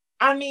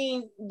 I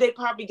mean, they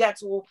probably got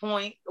to a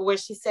point where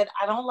she said,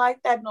 I don't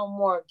like that no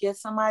more. Get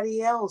somebody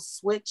else.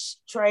 Switch,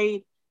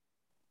 trade,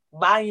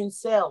 buy and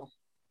sell.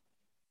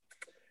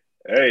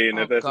 Hey, and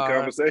if that's a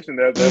conversation,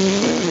 that's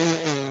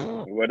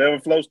whatever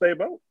floats their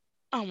boat.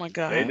 Oh my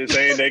God. They just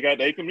saying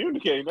they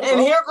communicate. And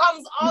here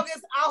comes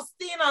August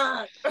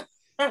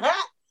Alsina.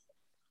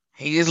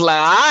 He's like,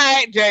 all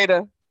right,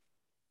 Jada,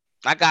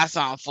 I got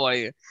something for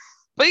you.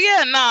 But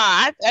yeah,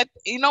 I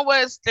you know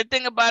what the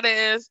thing about it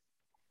is,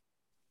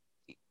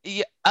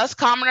 us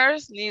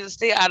commoners need to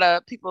stay out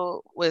of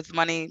people with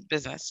money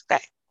business.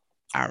 Okay.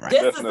 All right.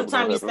 This is the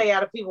time you stay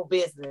out of people's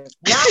business.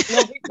 Not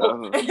when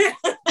people.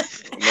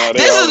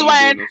 This is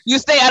when you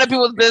stay out of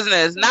people's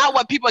business, not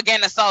when people are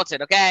getting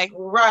assaulted. Okay.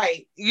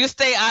 Right. You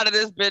stay out of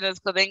this business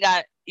because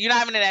you're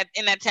not even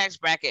in that tax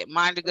bracket.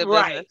 Mind your good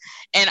business.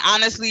 And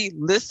honestly,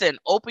 listen.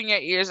 Open your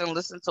ears and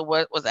listen to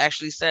what was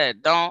actually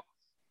said. Don't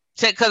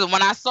take, because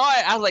when I saw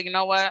it, I was like, you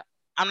know what?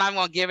 I'm not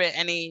gonna give it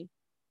any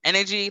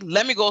energy.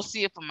 Let me go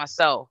see it for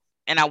myself.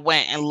 And I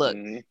went and looked.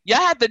 Y'all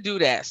have to do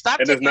that. Stop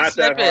taking snippets. And it's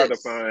not that hard to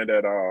find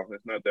at all.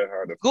 It's not that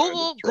hard to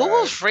find.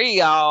 Google's free,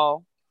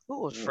 y'all.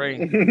 Google's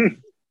free.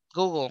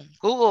 Google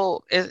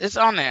it's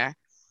on there.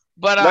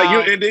 But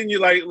and then you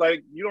like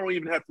you don't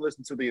even have to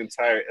listen to the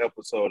entire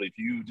episode if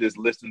you just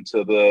listen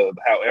to the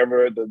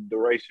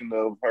duration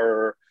of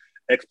her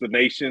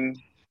explanation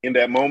in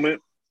that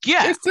moment.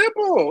 Yeah, it's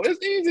simple.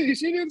 It's easy.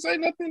 She didn't say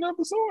nothing of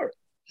the sort.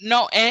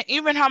 No, and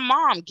even her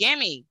mom,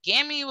 Gammy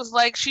was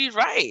like, she's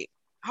right.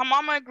 Her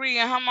mama agreed,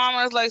 and her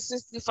mama is like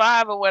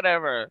 65 or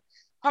whatever.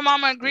 Her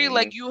mama agreed,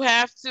 like, you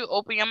have to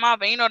open your mouth.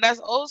 And,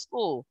 that's old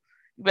school.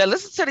 You better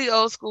listen to the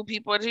old school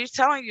people. She's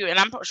telling you. And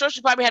I'm sure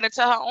she probably had to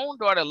tell her own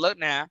daughter, look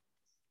now,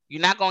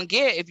 you're not going to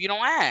get it if you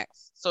don't ask.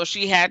 So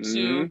she had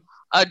to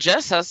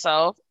adjust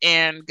herself.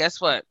 And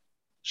guess what?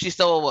 She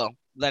still will.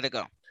 Let it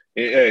go.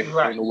 Hey, in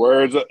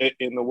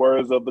the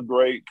words of the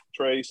great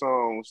Trey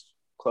Songz,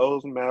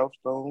 closed mouths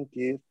don't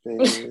get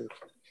fed.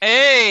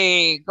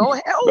 Hey, go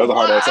ahead. That's a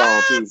hard ass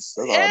song too. That's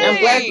a hard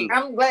ass song too.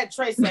 I'm glad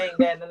Trey saying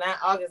that, and not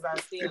August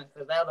Alsina,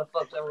 because that would have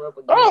fucked her up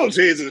again. Oh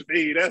Jesus,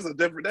 P, that's a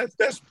different.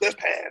 That's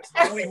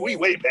past. We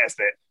way past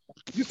that.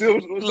 You still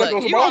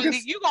look,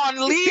 you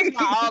gonna leave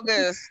my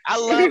August?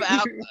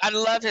 I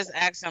love his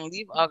accent.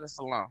 Leave August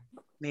alone.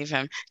 Leave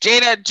him.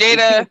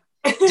 Jada.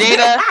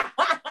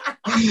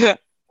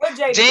 What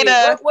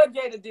Jada? What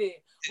Jada did?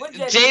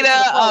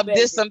 Jada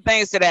did some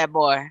things to that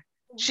boy.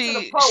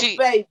 She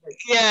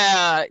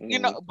yeah,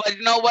 but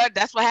you know what?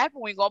 That's what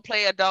happened. We're gonna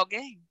play adult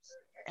games,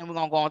 and we're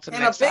gonna go on to the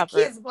next topic. And a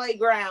big kids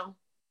playground.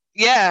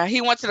 Yeah, he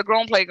went to the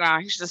grown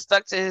playground. He should have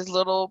stuck to his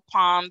little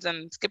palms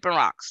and skipping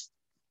rocks.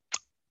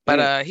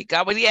 But he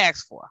got what he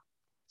asked for.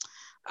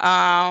 He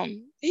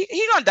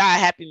gonna die a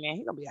happy man.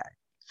 He gonna be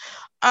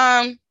all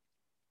right.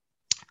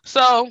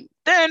 So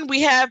then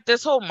we have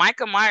this whole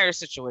Micah Myers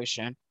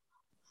situation.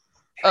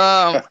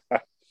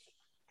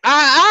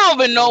 I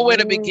don't even know where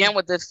to begin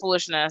with this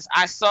foolishness.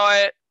 I saw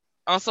it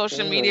on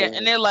social media,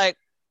 and they're like,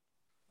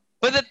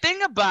 but the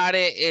thing about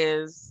it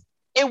is,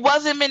 it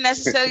wasn't even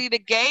necessarily the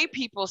gay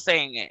people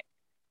saying it.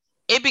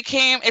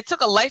 It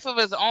took a life of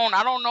its own.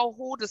 I don't know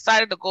who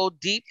decided to go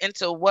deep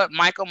into what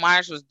Michael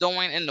Myers was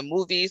doing in the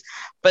movies,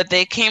 but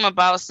they came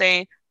about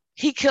saying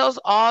he kills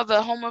all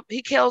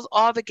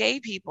the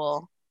gay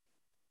people.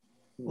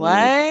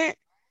 What?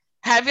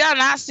 Have y'all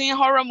not seen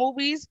horror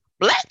movies?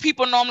 Black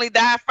people normally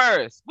die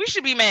first. We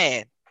should be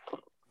mad.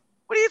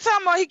 What are you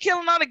talking about? He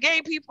killing all the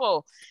gay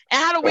people.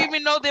 And how do we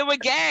even know they were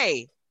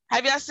gay?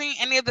 Have y'all seen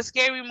any of the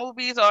scary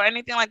movies or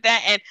anything like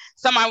that? And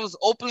somebody was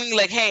openly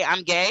like, hey,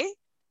 I'm gay?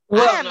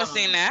 Well, I haven't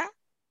seen that.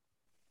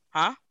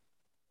 Huh?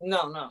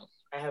 No.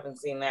 I haven't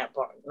seen that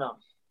part. No.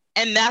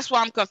 And that's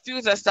why I'm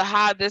confused as to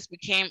how this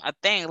became a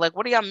thing. Like,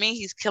 what do y'all mean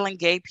he's killing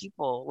gay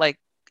people? Like,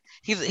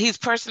 he's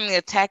personally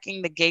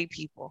attacking the gay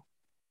people.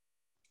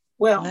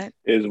 Well,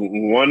 is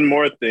one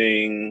more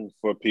thing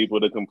for people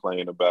to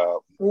complain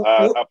about.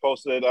 I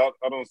posted. I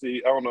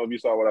don't know if you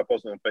saw what I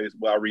posted on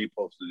Facebook. I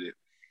reposted it.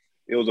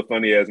 It was a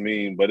funny ass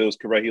meme, but it was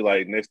correct. He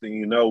like, next thing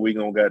you know, we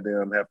gonna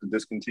goddamn have to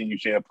discontinue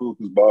shampoo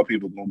because bald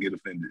people gonna get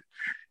offended.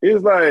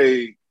 It's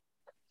like,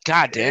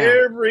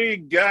 goddamn, every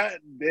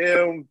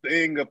goddamn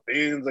thing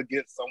offends or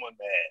gets someone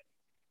mad.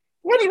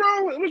 What's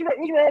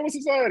wrong with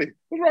society?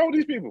 What's wrong with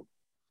these people?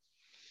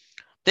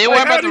 They were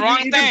about the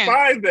wrong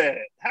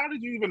thing. How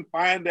did you even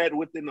find that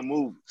within the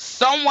movie?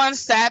 Someone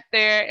sat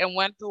there and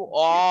went through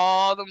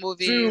all the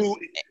movies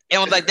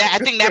and was like, "That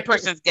I think that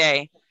person's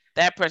gay.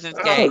 That person's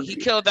gay. He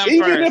killed them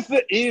first."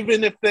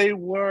 Even if they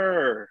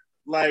were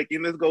like,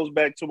 and this goes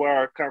back to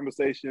our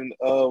conversation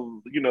of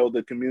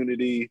the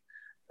community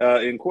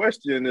in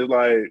question is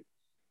like,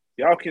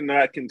 y'all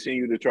cannot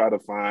continue to try to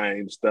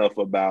find stuff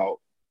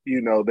about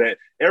that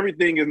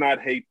everything is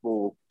not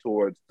hateful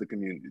towards the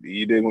community.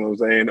 You dig what I'm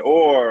saying?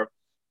 Or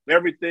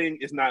everything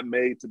is not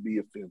made to be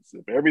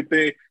offensive.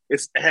 Everything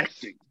is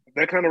acting.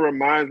 That kind of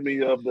reminds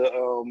me of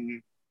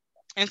the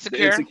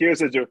Insecure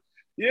situation.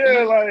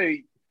 Yeah,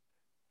 like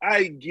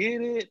I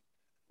get it.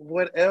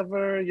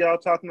 Whatever y'all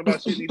talking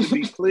about shit need to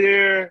be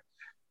clear,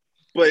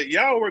 but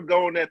y'all were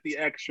going at the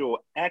actual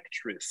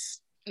actress.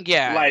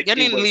 Yeah, like you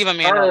need to leave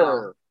me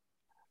alone.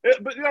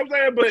 But you know what I'm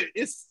saying? But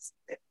it's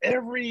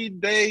every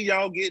day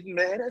y'all getting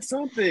mad at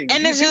something.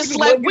 And it's just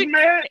like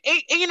mad?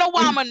 You know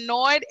why I'm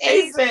annoyed?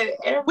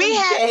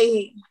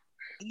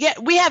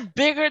 We have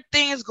bigger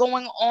things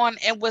going on,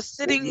 and we're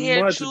sitting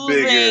here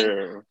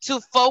choosing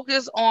to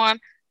focus on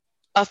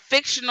a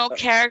fictional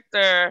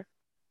character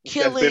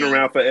killing. That's been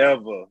around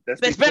forever.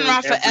 That's been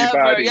around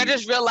forever. Y'all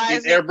just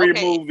realize every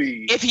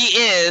movie. If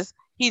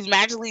he's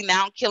magically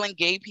now killing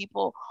gay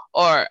people,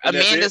 or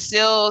Amanda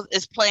Seales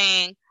is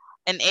playing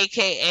an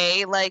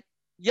AKA. Like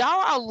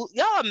y'all.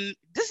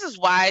 This is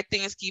why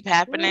things keep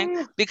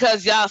happening,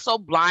 because y'all are so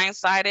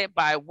blindsided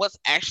by what's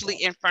actually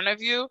in front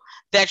of you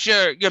that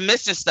you're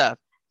missing stuff.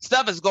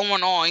 Stuff is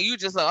going on. You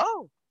just like,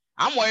 oh,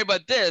 I'm worried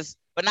about this,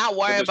 but not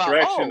worried about. The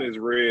distraction is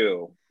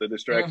real. The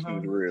distraction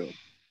is real.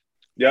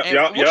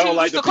 Yeah, y'all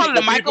like to call it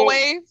the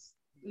microwave.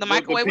 The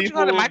microwave. What you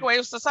call it? The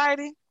microwave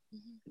society.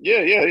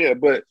 Yeah.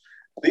 But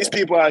these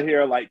people out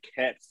here are like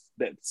cats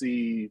that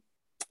see,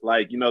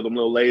 like them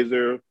little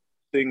laser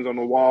things on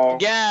the wall.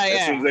 Yeah.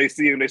 As soon as they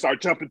see them, they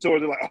start jumping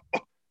towards it, like, oh.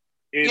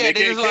 And they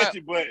can't catch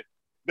you, but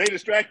they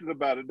distracted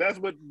about it. That's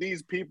what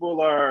these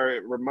people are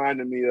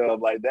reminding me of.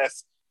 Like,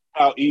 that's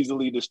how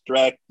easily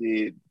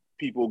distracted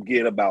people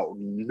get about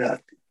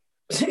nothing.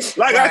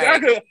 Like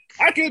right.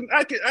 I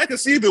can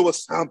see if it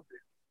was something,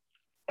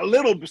 a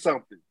little bit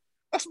something,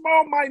 a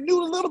small, minute,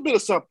 little bit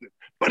of something,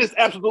 but it's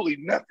absolutely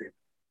nothing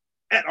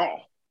at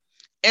all.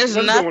 It's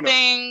What's going on?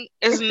 nothing.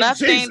 It's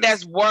nothing Jesus.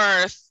 that's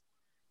worth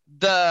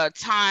the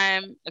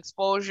time,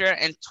 exposure,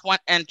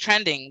 and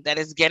trending that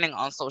is getting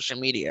on social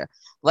media.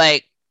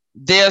 Like,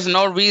 there's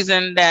no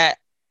reason that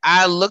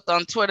I looked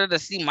on Twitter to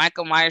see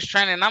Michael Myers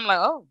trending. And I'm like,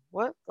 oh,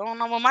 what's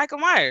going on with Michael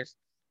Myers?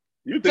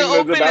 You To think that's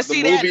open to about the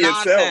see that movie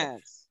itself?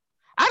 nonsense.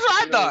 That's what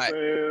I You know what I'm thought.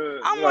 saying?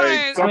 I'm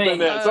Like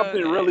like,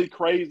 something really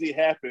crazy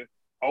happened.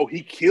 Oh,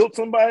 he killed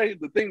somebody.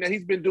 The thing that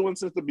he's been doing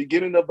since the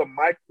beginning of the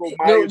Michael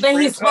Myers The thing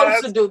he's supposed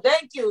franchise. to do.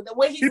 Thank you. The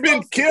way He's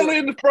been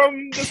killing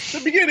from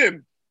the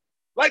beginning.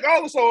 Like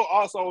also,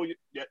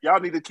 y'all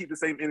need to keep the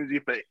same energy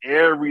for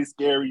every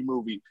scary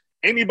movie.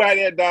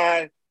 Anybody that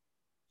die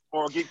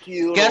or get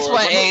killed, guess or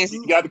what, Ace?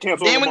 you got to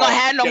cancel. Then we're gonna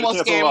have no You more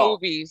gotta cancel scary them all.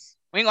 movies.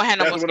 We ain't gonna have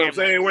no That's more what I'm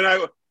scary saying.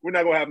 movies. We're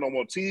not gonna have no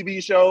more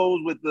TV shows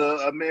with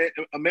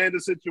the Amanda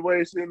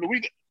situation.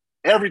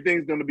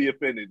 Everything's gonna be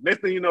offended.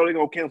 Next thing you know, they're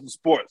gonna cancel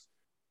sports.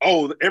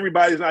 Oh,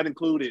 everybody's not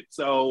included.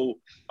 So,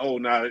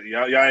 nah,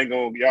 y'all ain't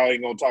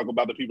gonna talk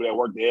about the people that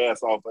work their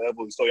ass off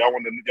forever. So y'all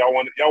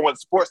want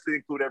sports to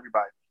include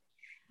everybody.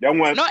 Y'all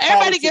want No,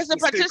 everybody gets a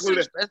politics to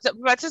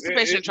include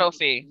participation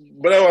trophy.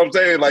 But that's what I'm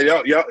saying. Like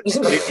y'all.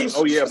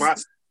 Oh yeah,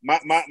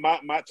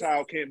 my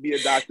child can't be a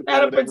doctor for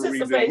whatever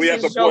reason. We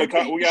have to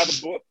boycott. We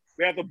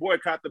have to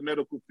boycott the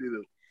medical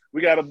field.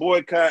 We got to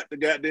boycott the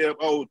goddamn.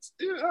 Oh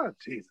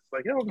Jesus!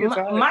 Like y'all get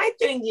tired. My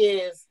thing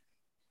is,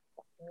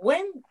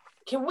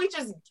 can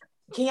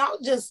y'all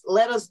just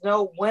let us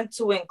know when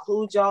to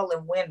include y'all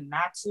and when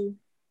not to?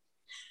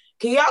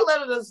 Can y'all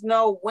let us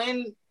know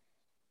when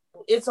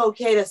it's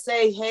okay to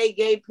say, hey,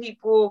 gay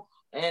people,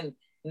 and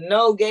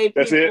no gay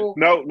people? That's it.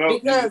 No.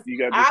 Because you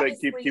got to say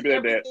keep it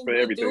at that for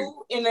everything.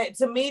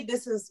 To me,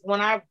 this is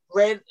when I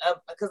read,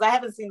 because I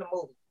haven't seen the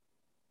movie,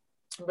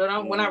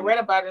 but when I read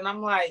about it,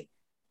 I'm like,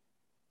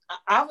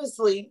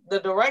 obviously the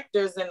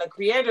directors and the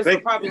creators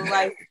are probably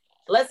like,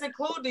 let's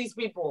include these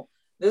people.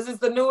 This is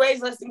the new age.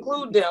 Let's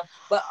include them.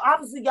 But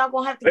obviously, y'all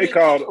gonna have to get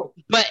killed.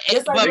 But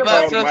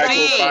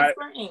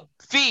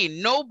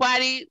Fee,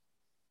 nobody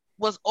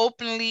was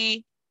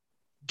openly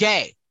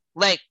gay.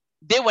 Like,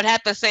 they would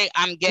have to say,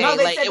 I'm gay. No,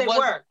 they like, said they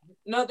were.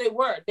 No, they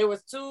were. There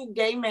was 2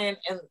 gay men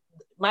and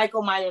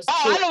Michael Myers. Oh,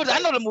 I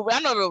know the movie.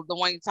 I know the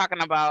one you're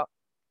talking about.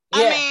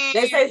 Yeah, I mean,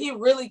 they said he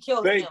really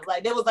killed him.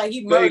 Like, they was like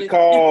he murdered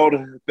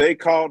him. They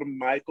called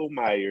Michael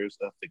Myers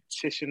a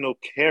fictional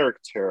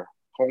character,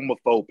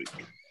 homophobic.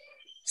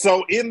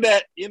 So in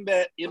that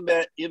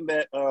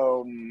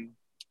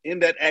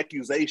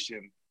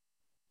accusation,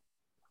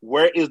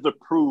 where is the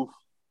proof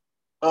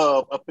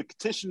of a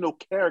fictional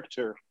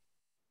character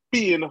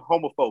being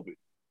homophobic?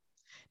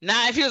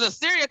 Now, if he was a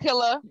serial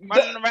killer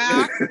running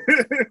around,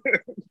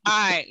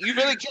 all right, you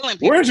really killing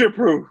people. Where's your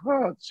proof?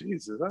 Oh,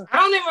 Jesus. I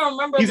don't even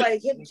remember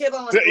like him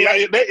killing.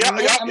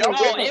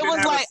 It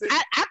was like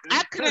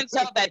I couldn't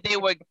tell that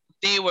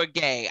they were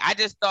gay. I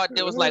just thought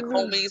there was like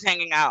homies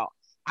hanging out.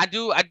 I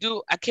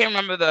can't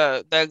remember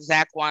the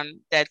exact one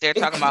that they're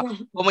talking about.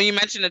 But when you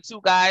mentioned the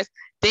 2 guys,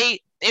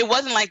 it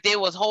wasn't like they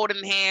was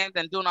holding hands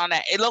and doing all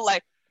that. It looked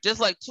like just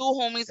like 2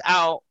 homies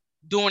out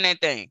doing their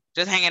thing,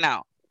 just hanging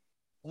out.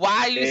 Why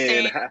are you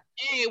saying,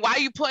 hey, why are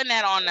you putting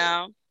that on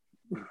them?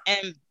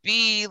 And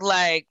be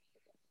like,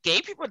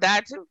 gay people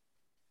die too.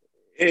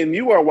 And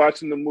you are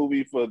watching the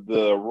movie for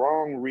the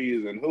wrong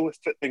reason. Who is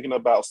thinking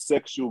about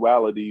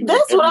sexuality?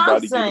 That's what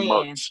I'm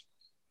saying.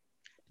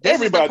 This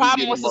is the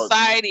problem with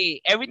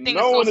society. Everything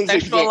is so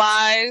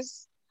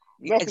sexualized.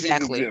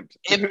 Exactly.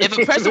 If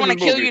a person want to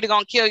kill you, they're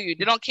gonna kill you.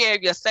 They don't care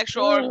if you're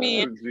sexual or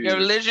being, your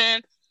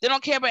religion. They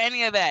don't care about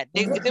any of that.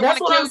 That's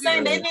what I'm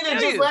saying. They need to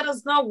just let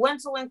us know when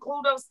to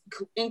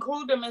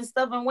include them and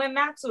stuff, and when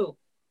not to.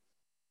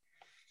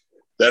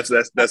 That's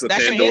a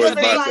Pandora's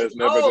box that's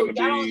never gonna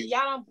be.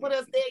 Y'all don't put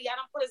us there. Y'all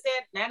don't put us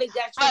there. Now they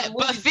got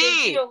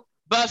you.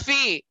 But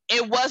Fee,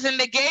 it wasn't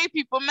the gay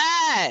people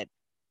mad.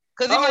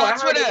 Because even on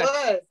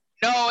Twitter.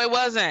 No, it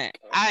wasn't.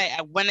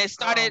 When it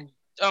started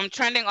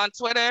trending on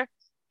Twitter,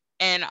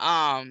 and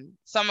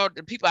some of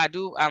the people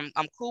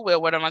I'm cool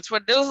with them on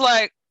Twitter, it was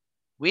like,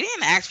 we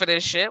didn't ask for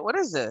this shit. What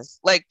is this?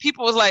 Like,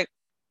 people was like,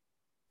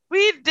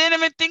 we didn't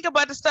even think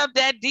about the stuff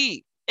that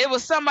deep. It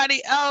was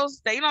somebody else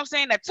that, you know what I'm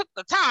saying, that took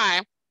the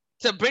time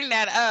to bring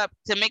that up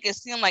to make it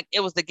seem like it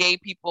was the gay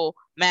people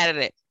mad at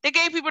it. The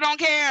gay people don't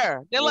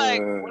care. They're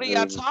like, what are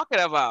y'all talking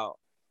about?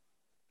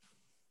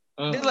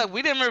 They're like,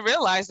 we didn't even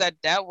realize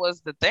that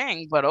was the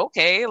thing, but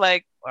okay,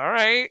 like, all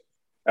right.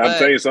 I'm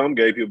telling you, some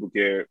gay people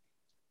care.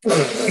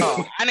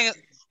 I didn't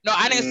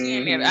see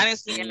any of them. I didn't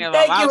see any of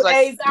them. Thank I was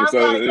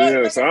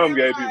like, some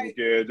gay people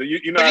care.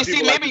 You know, you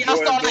see, maybe y'all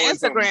saw on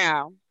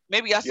Instagram.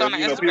 Maybe y'all saw on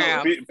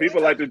Instagram.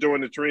 People like to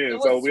join the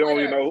trend, so we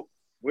only know.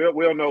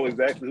 We'll know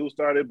exactly who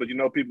started, but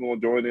people will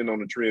join in on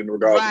the trend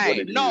regardless of what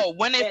it is. No,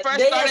 when it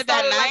first started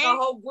that night, like a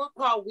whole group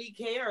called We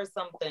Care or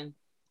something.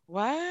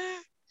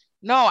 What?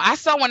 No, I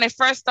saw when it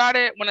first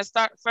started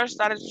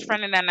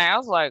trending that night. I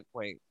was like,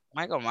 wait,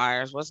 Michael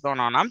Myers, what's going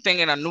on? I'm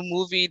thinking a new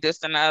movie,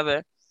 this and the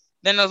other.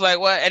 Then it was like,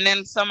 what? And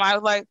then somebody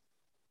was like,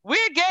 we're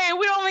gay,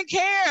 we don't even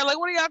care. Like,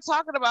 what are y'all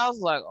talking about? I was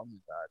like, oh my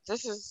God,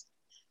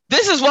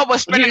 This is what we're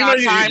spending our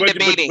time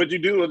debating. But you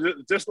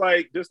do just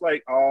like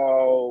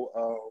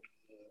all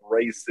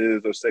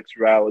races or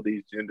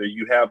sexualities, gender.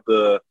 You have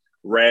the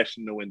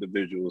rational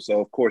individuals.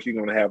 So of course you're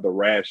gonna have the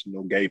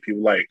rational gay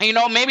people. Like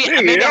maybe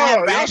I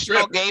have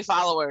rational gay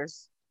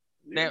followers.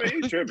 They're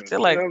tripping. They're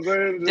like,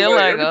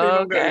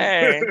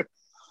 okay.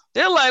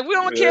 They're like, we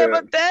don't care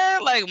about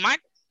that. Like,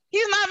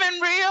 he's not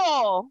even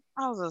real.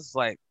 I was just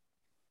like,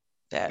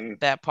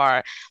 that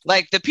part.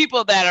 Like the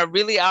people that are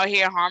really out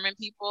here harming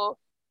people,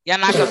 y'all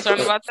not concerned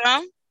about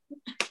them?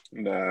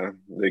 Nah,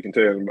 they can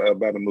tell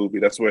about a movie.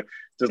 That's where,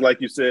 just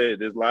like you said,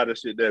 there's a lot of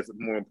shit that's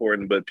more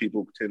important, but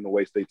people tend to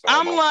waste their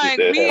time. I'm like,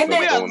 we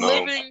are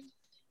living.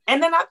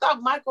 And then I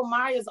thought Michael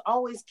Myers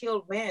always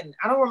killed men.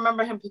 I don't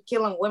remember him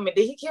killing women.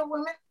 Did he kill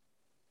women?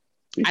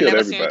 I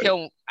never seen him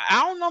kill.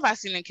 I don't know if I've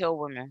seen him kill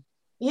women.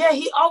 Yeah,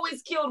 he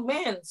always killed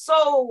men.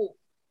 So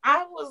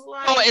I was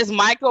like, "Oh, is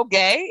Michael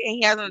gay and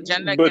he has an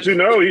agenda?" But he's been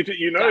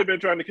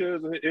trying to kill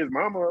his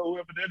mama or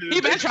whoever that is.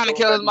 He's been trying to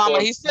kill his mama.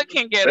 He still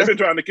can't get her. They've been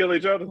trying to kill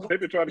each other. They've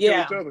been trying to kill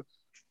each other.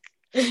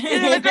 He's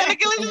been trying to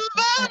kill his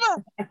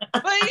mama.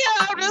 But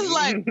yeah, I'm just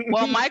like,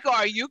 well, Michael,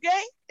 are you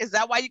gay? Is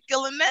that why you're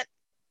killing that?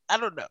 I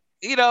don't know.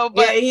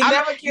 But yeah, he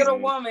never killed a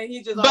woman.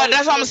 He just. But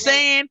that's what I'm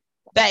saying.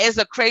 That is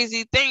a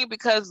crazy thing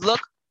because look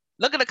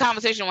at the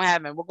conversation we're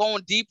having. We're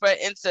going deeper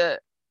into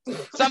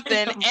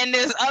something, and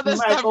there's other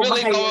stuff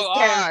really going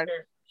on.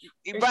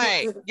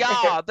 Right,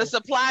 y'all. The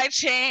supply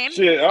chain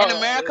in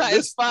America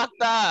is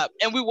fucked up,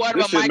 and we worried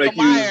about Michael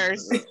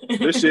Myers.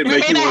 This shit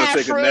make you want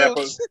to take a nap.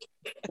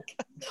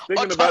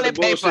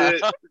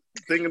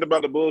 Thinking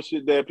about the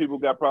bullshit that people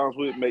got problems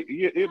with,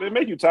 it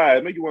make you tired.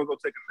 It make you want to go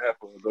take a nap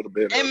or go to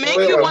bed. It make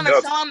you want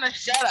to tell them to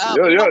shut up.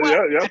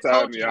 Y'all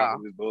tired me out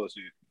of this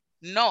bullshit.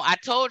 No, I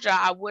told y'all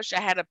I wish I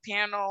had a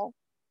panel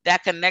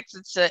that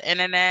connected to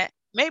internet,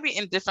 maybe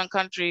in different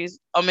countries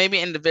or maybe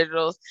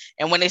individuals.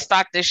 And when they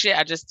start this shit,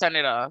 I just turn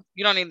it off.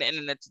 You don't need the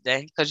internet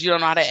today because you don't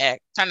know how to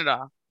act. Turn it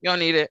off. You don't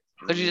need it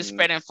because you're just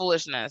spreading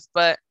foolishness.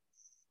 But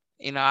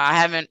I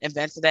haven't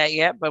invented that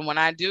yet. But when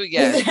I do,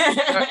 yes.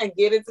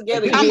 Get it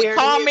together.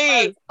 Call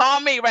me.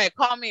 Right.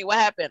 Call me. What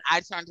happened? I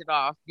turned it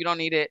off. You don't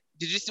need it.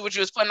 Did you see what you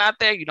was putting out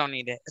there? You don't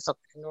need it. It's okay.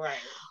 Right.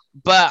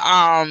 But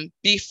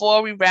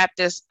before we wrap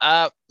this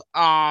up,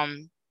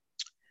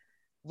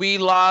 we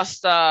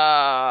lost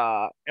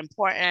an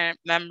important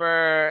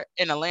member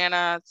in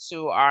Atlanta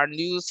to our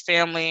news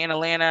family in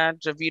Atlanta,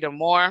 Javita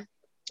Moore.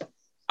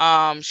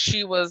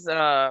 She was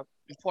an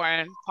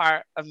important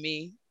part of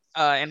me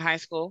in high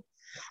school.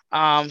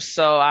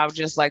 So I would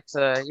just like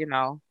to,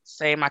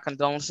 say my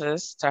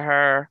condolences to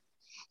her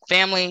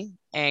family,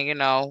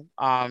 and our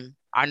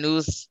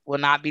news will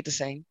not be the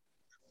same.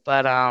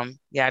 But I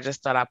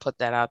just thought I'd put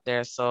that out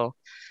there. So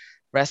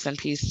rest in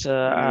peace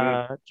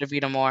to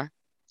Javita Moore.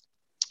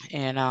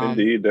 And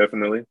indeed,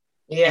 definitely.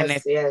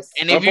 Yes.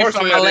 And if you're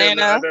from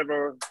Atlanta,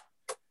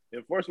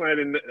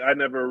 unfortunately, I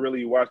never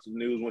really watched the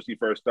news when she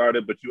first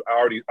started, but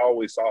I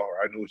always saw her.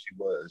 I knew who she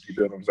was. You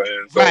know what I'm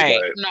saying? So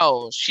right.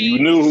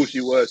 You knew who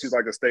she was. She's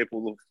like a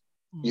staple of,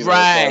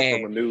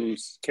 right, from a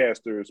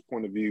newscaster's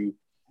point of view.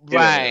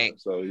 Right.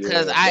 So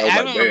because I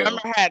remember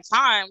I had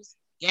times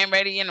getting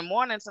ready in the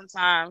morning.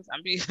 Sometimes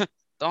I'd be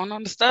throwing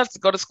on the stuff to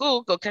go to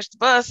school, go catch the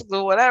bus,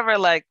 go whatever.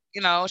 Like,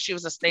 she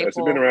was a staple.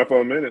 She's been around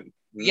for a minute.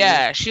 Mm-hmm.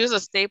 Yeah, she was a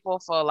staple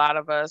for a lot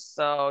of us.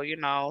 So,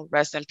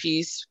 rest in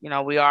peace.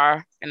 We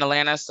are in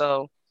Atlanta,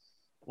 so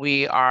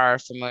we are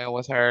familiar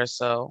with her.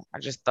 So I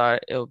just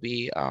thought it would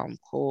be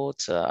cool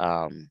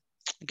to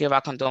give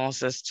our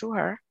condolences to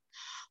her.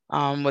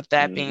 With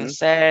that being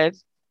said,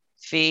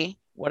 Fee,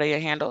 what are your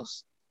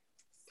handles?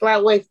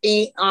 Flatway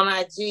Fee on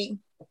IG.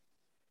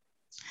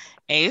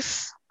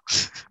 Ace.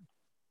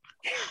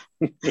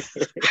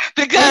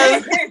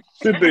 Because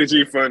she thinks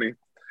she's funny.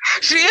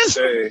 She is.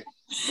 Hey.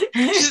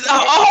 She's a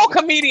whole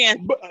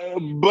comedian.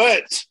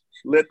 But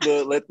let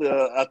the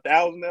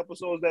 1,000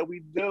 episodes that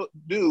we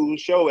do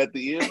show at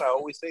the end. I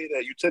always say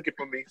that you took it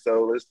from me,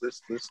 so let's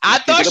I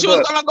thought she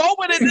was gonna go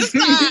with it this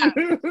time.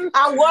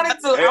 I wanted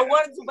to,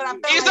 but I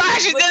felt like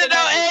she did it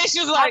though. And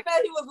she was like, I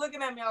felt he was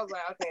looking at me. I was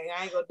like, okay,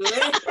 I ain't gonna do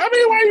it. I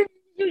mean, why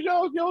you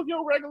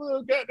your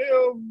regular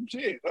goddamn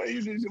shit? Like,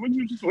 you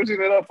just switching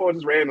it up for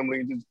just randomly?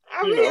 It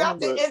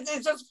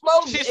just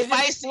flowed. She's it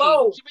spicy. just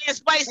flowed. She being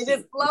spicy. It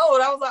just flowed.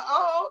 I was like,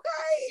 oh,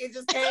 okay. It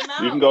just came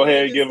out. You can go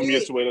ahead and give them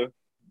your Twitter.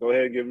 Go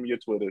ahead and give them your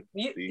Twitter.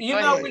 You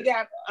know, we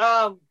got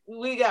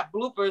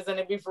bloopers and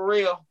it be for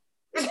real.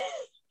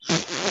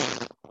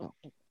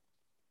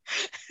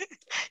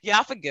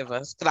 Y'all forgive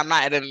us because I'm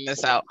not editing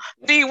this out.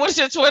 Fee, what's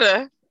your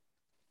Twitter?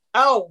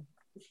 Oh,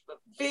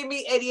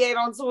 Phoebe88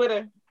 on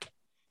Twitter.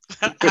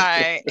 All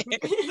right.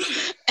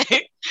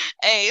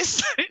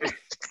 Ace.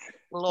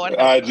 Lord.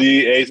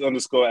 IG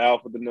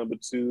Ace_Alpha, the number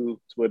 2.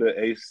 Twitter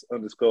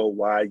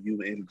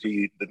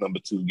Ace_YUNG, the number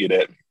 2. Get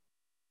at me.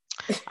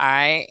 All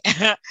right.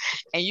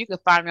 And you can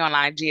find me on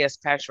IG as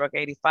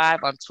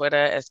Patchwork85, on Twitter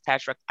as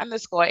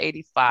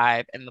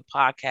Patchwork_85, and the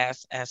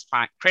podcast as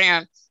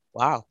Crayon.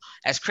 Wow.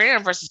 As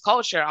Crayon versus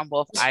Culture on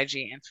both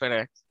IG and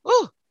Twitter.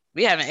 Woo,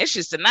 we having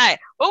issues tonight.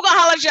 We're gonna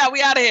holler at y'all.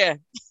 We out of here.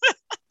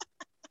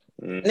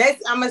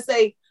 Next, I'm gonna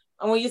say,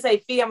 and when you say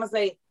fee, I'm gonna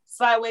say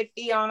Sideways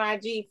Fee on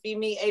IG, Fee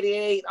Me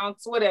 88 on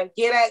Twitter.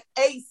 Get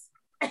at Ace.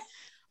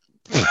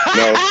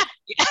 No.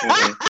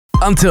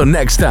 Until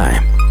next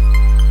time,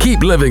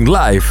 keep living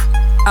life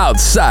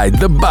outside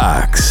the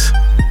box.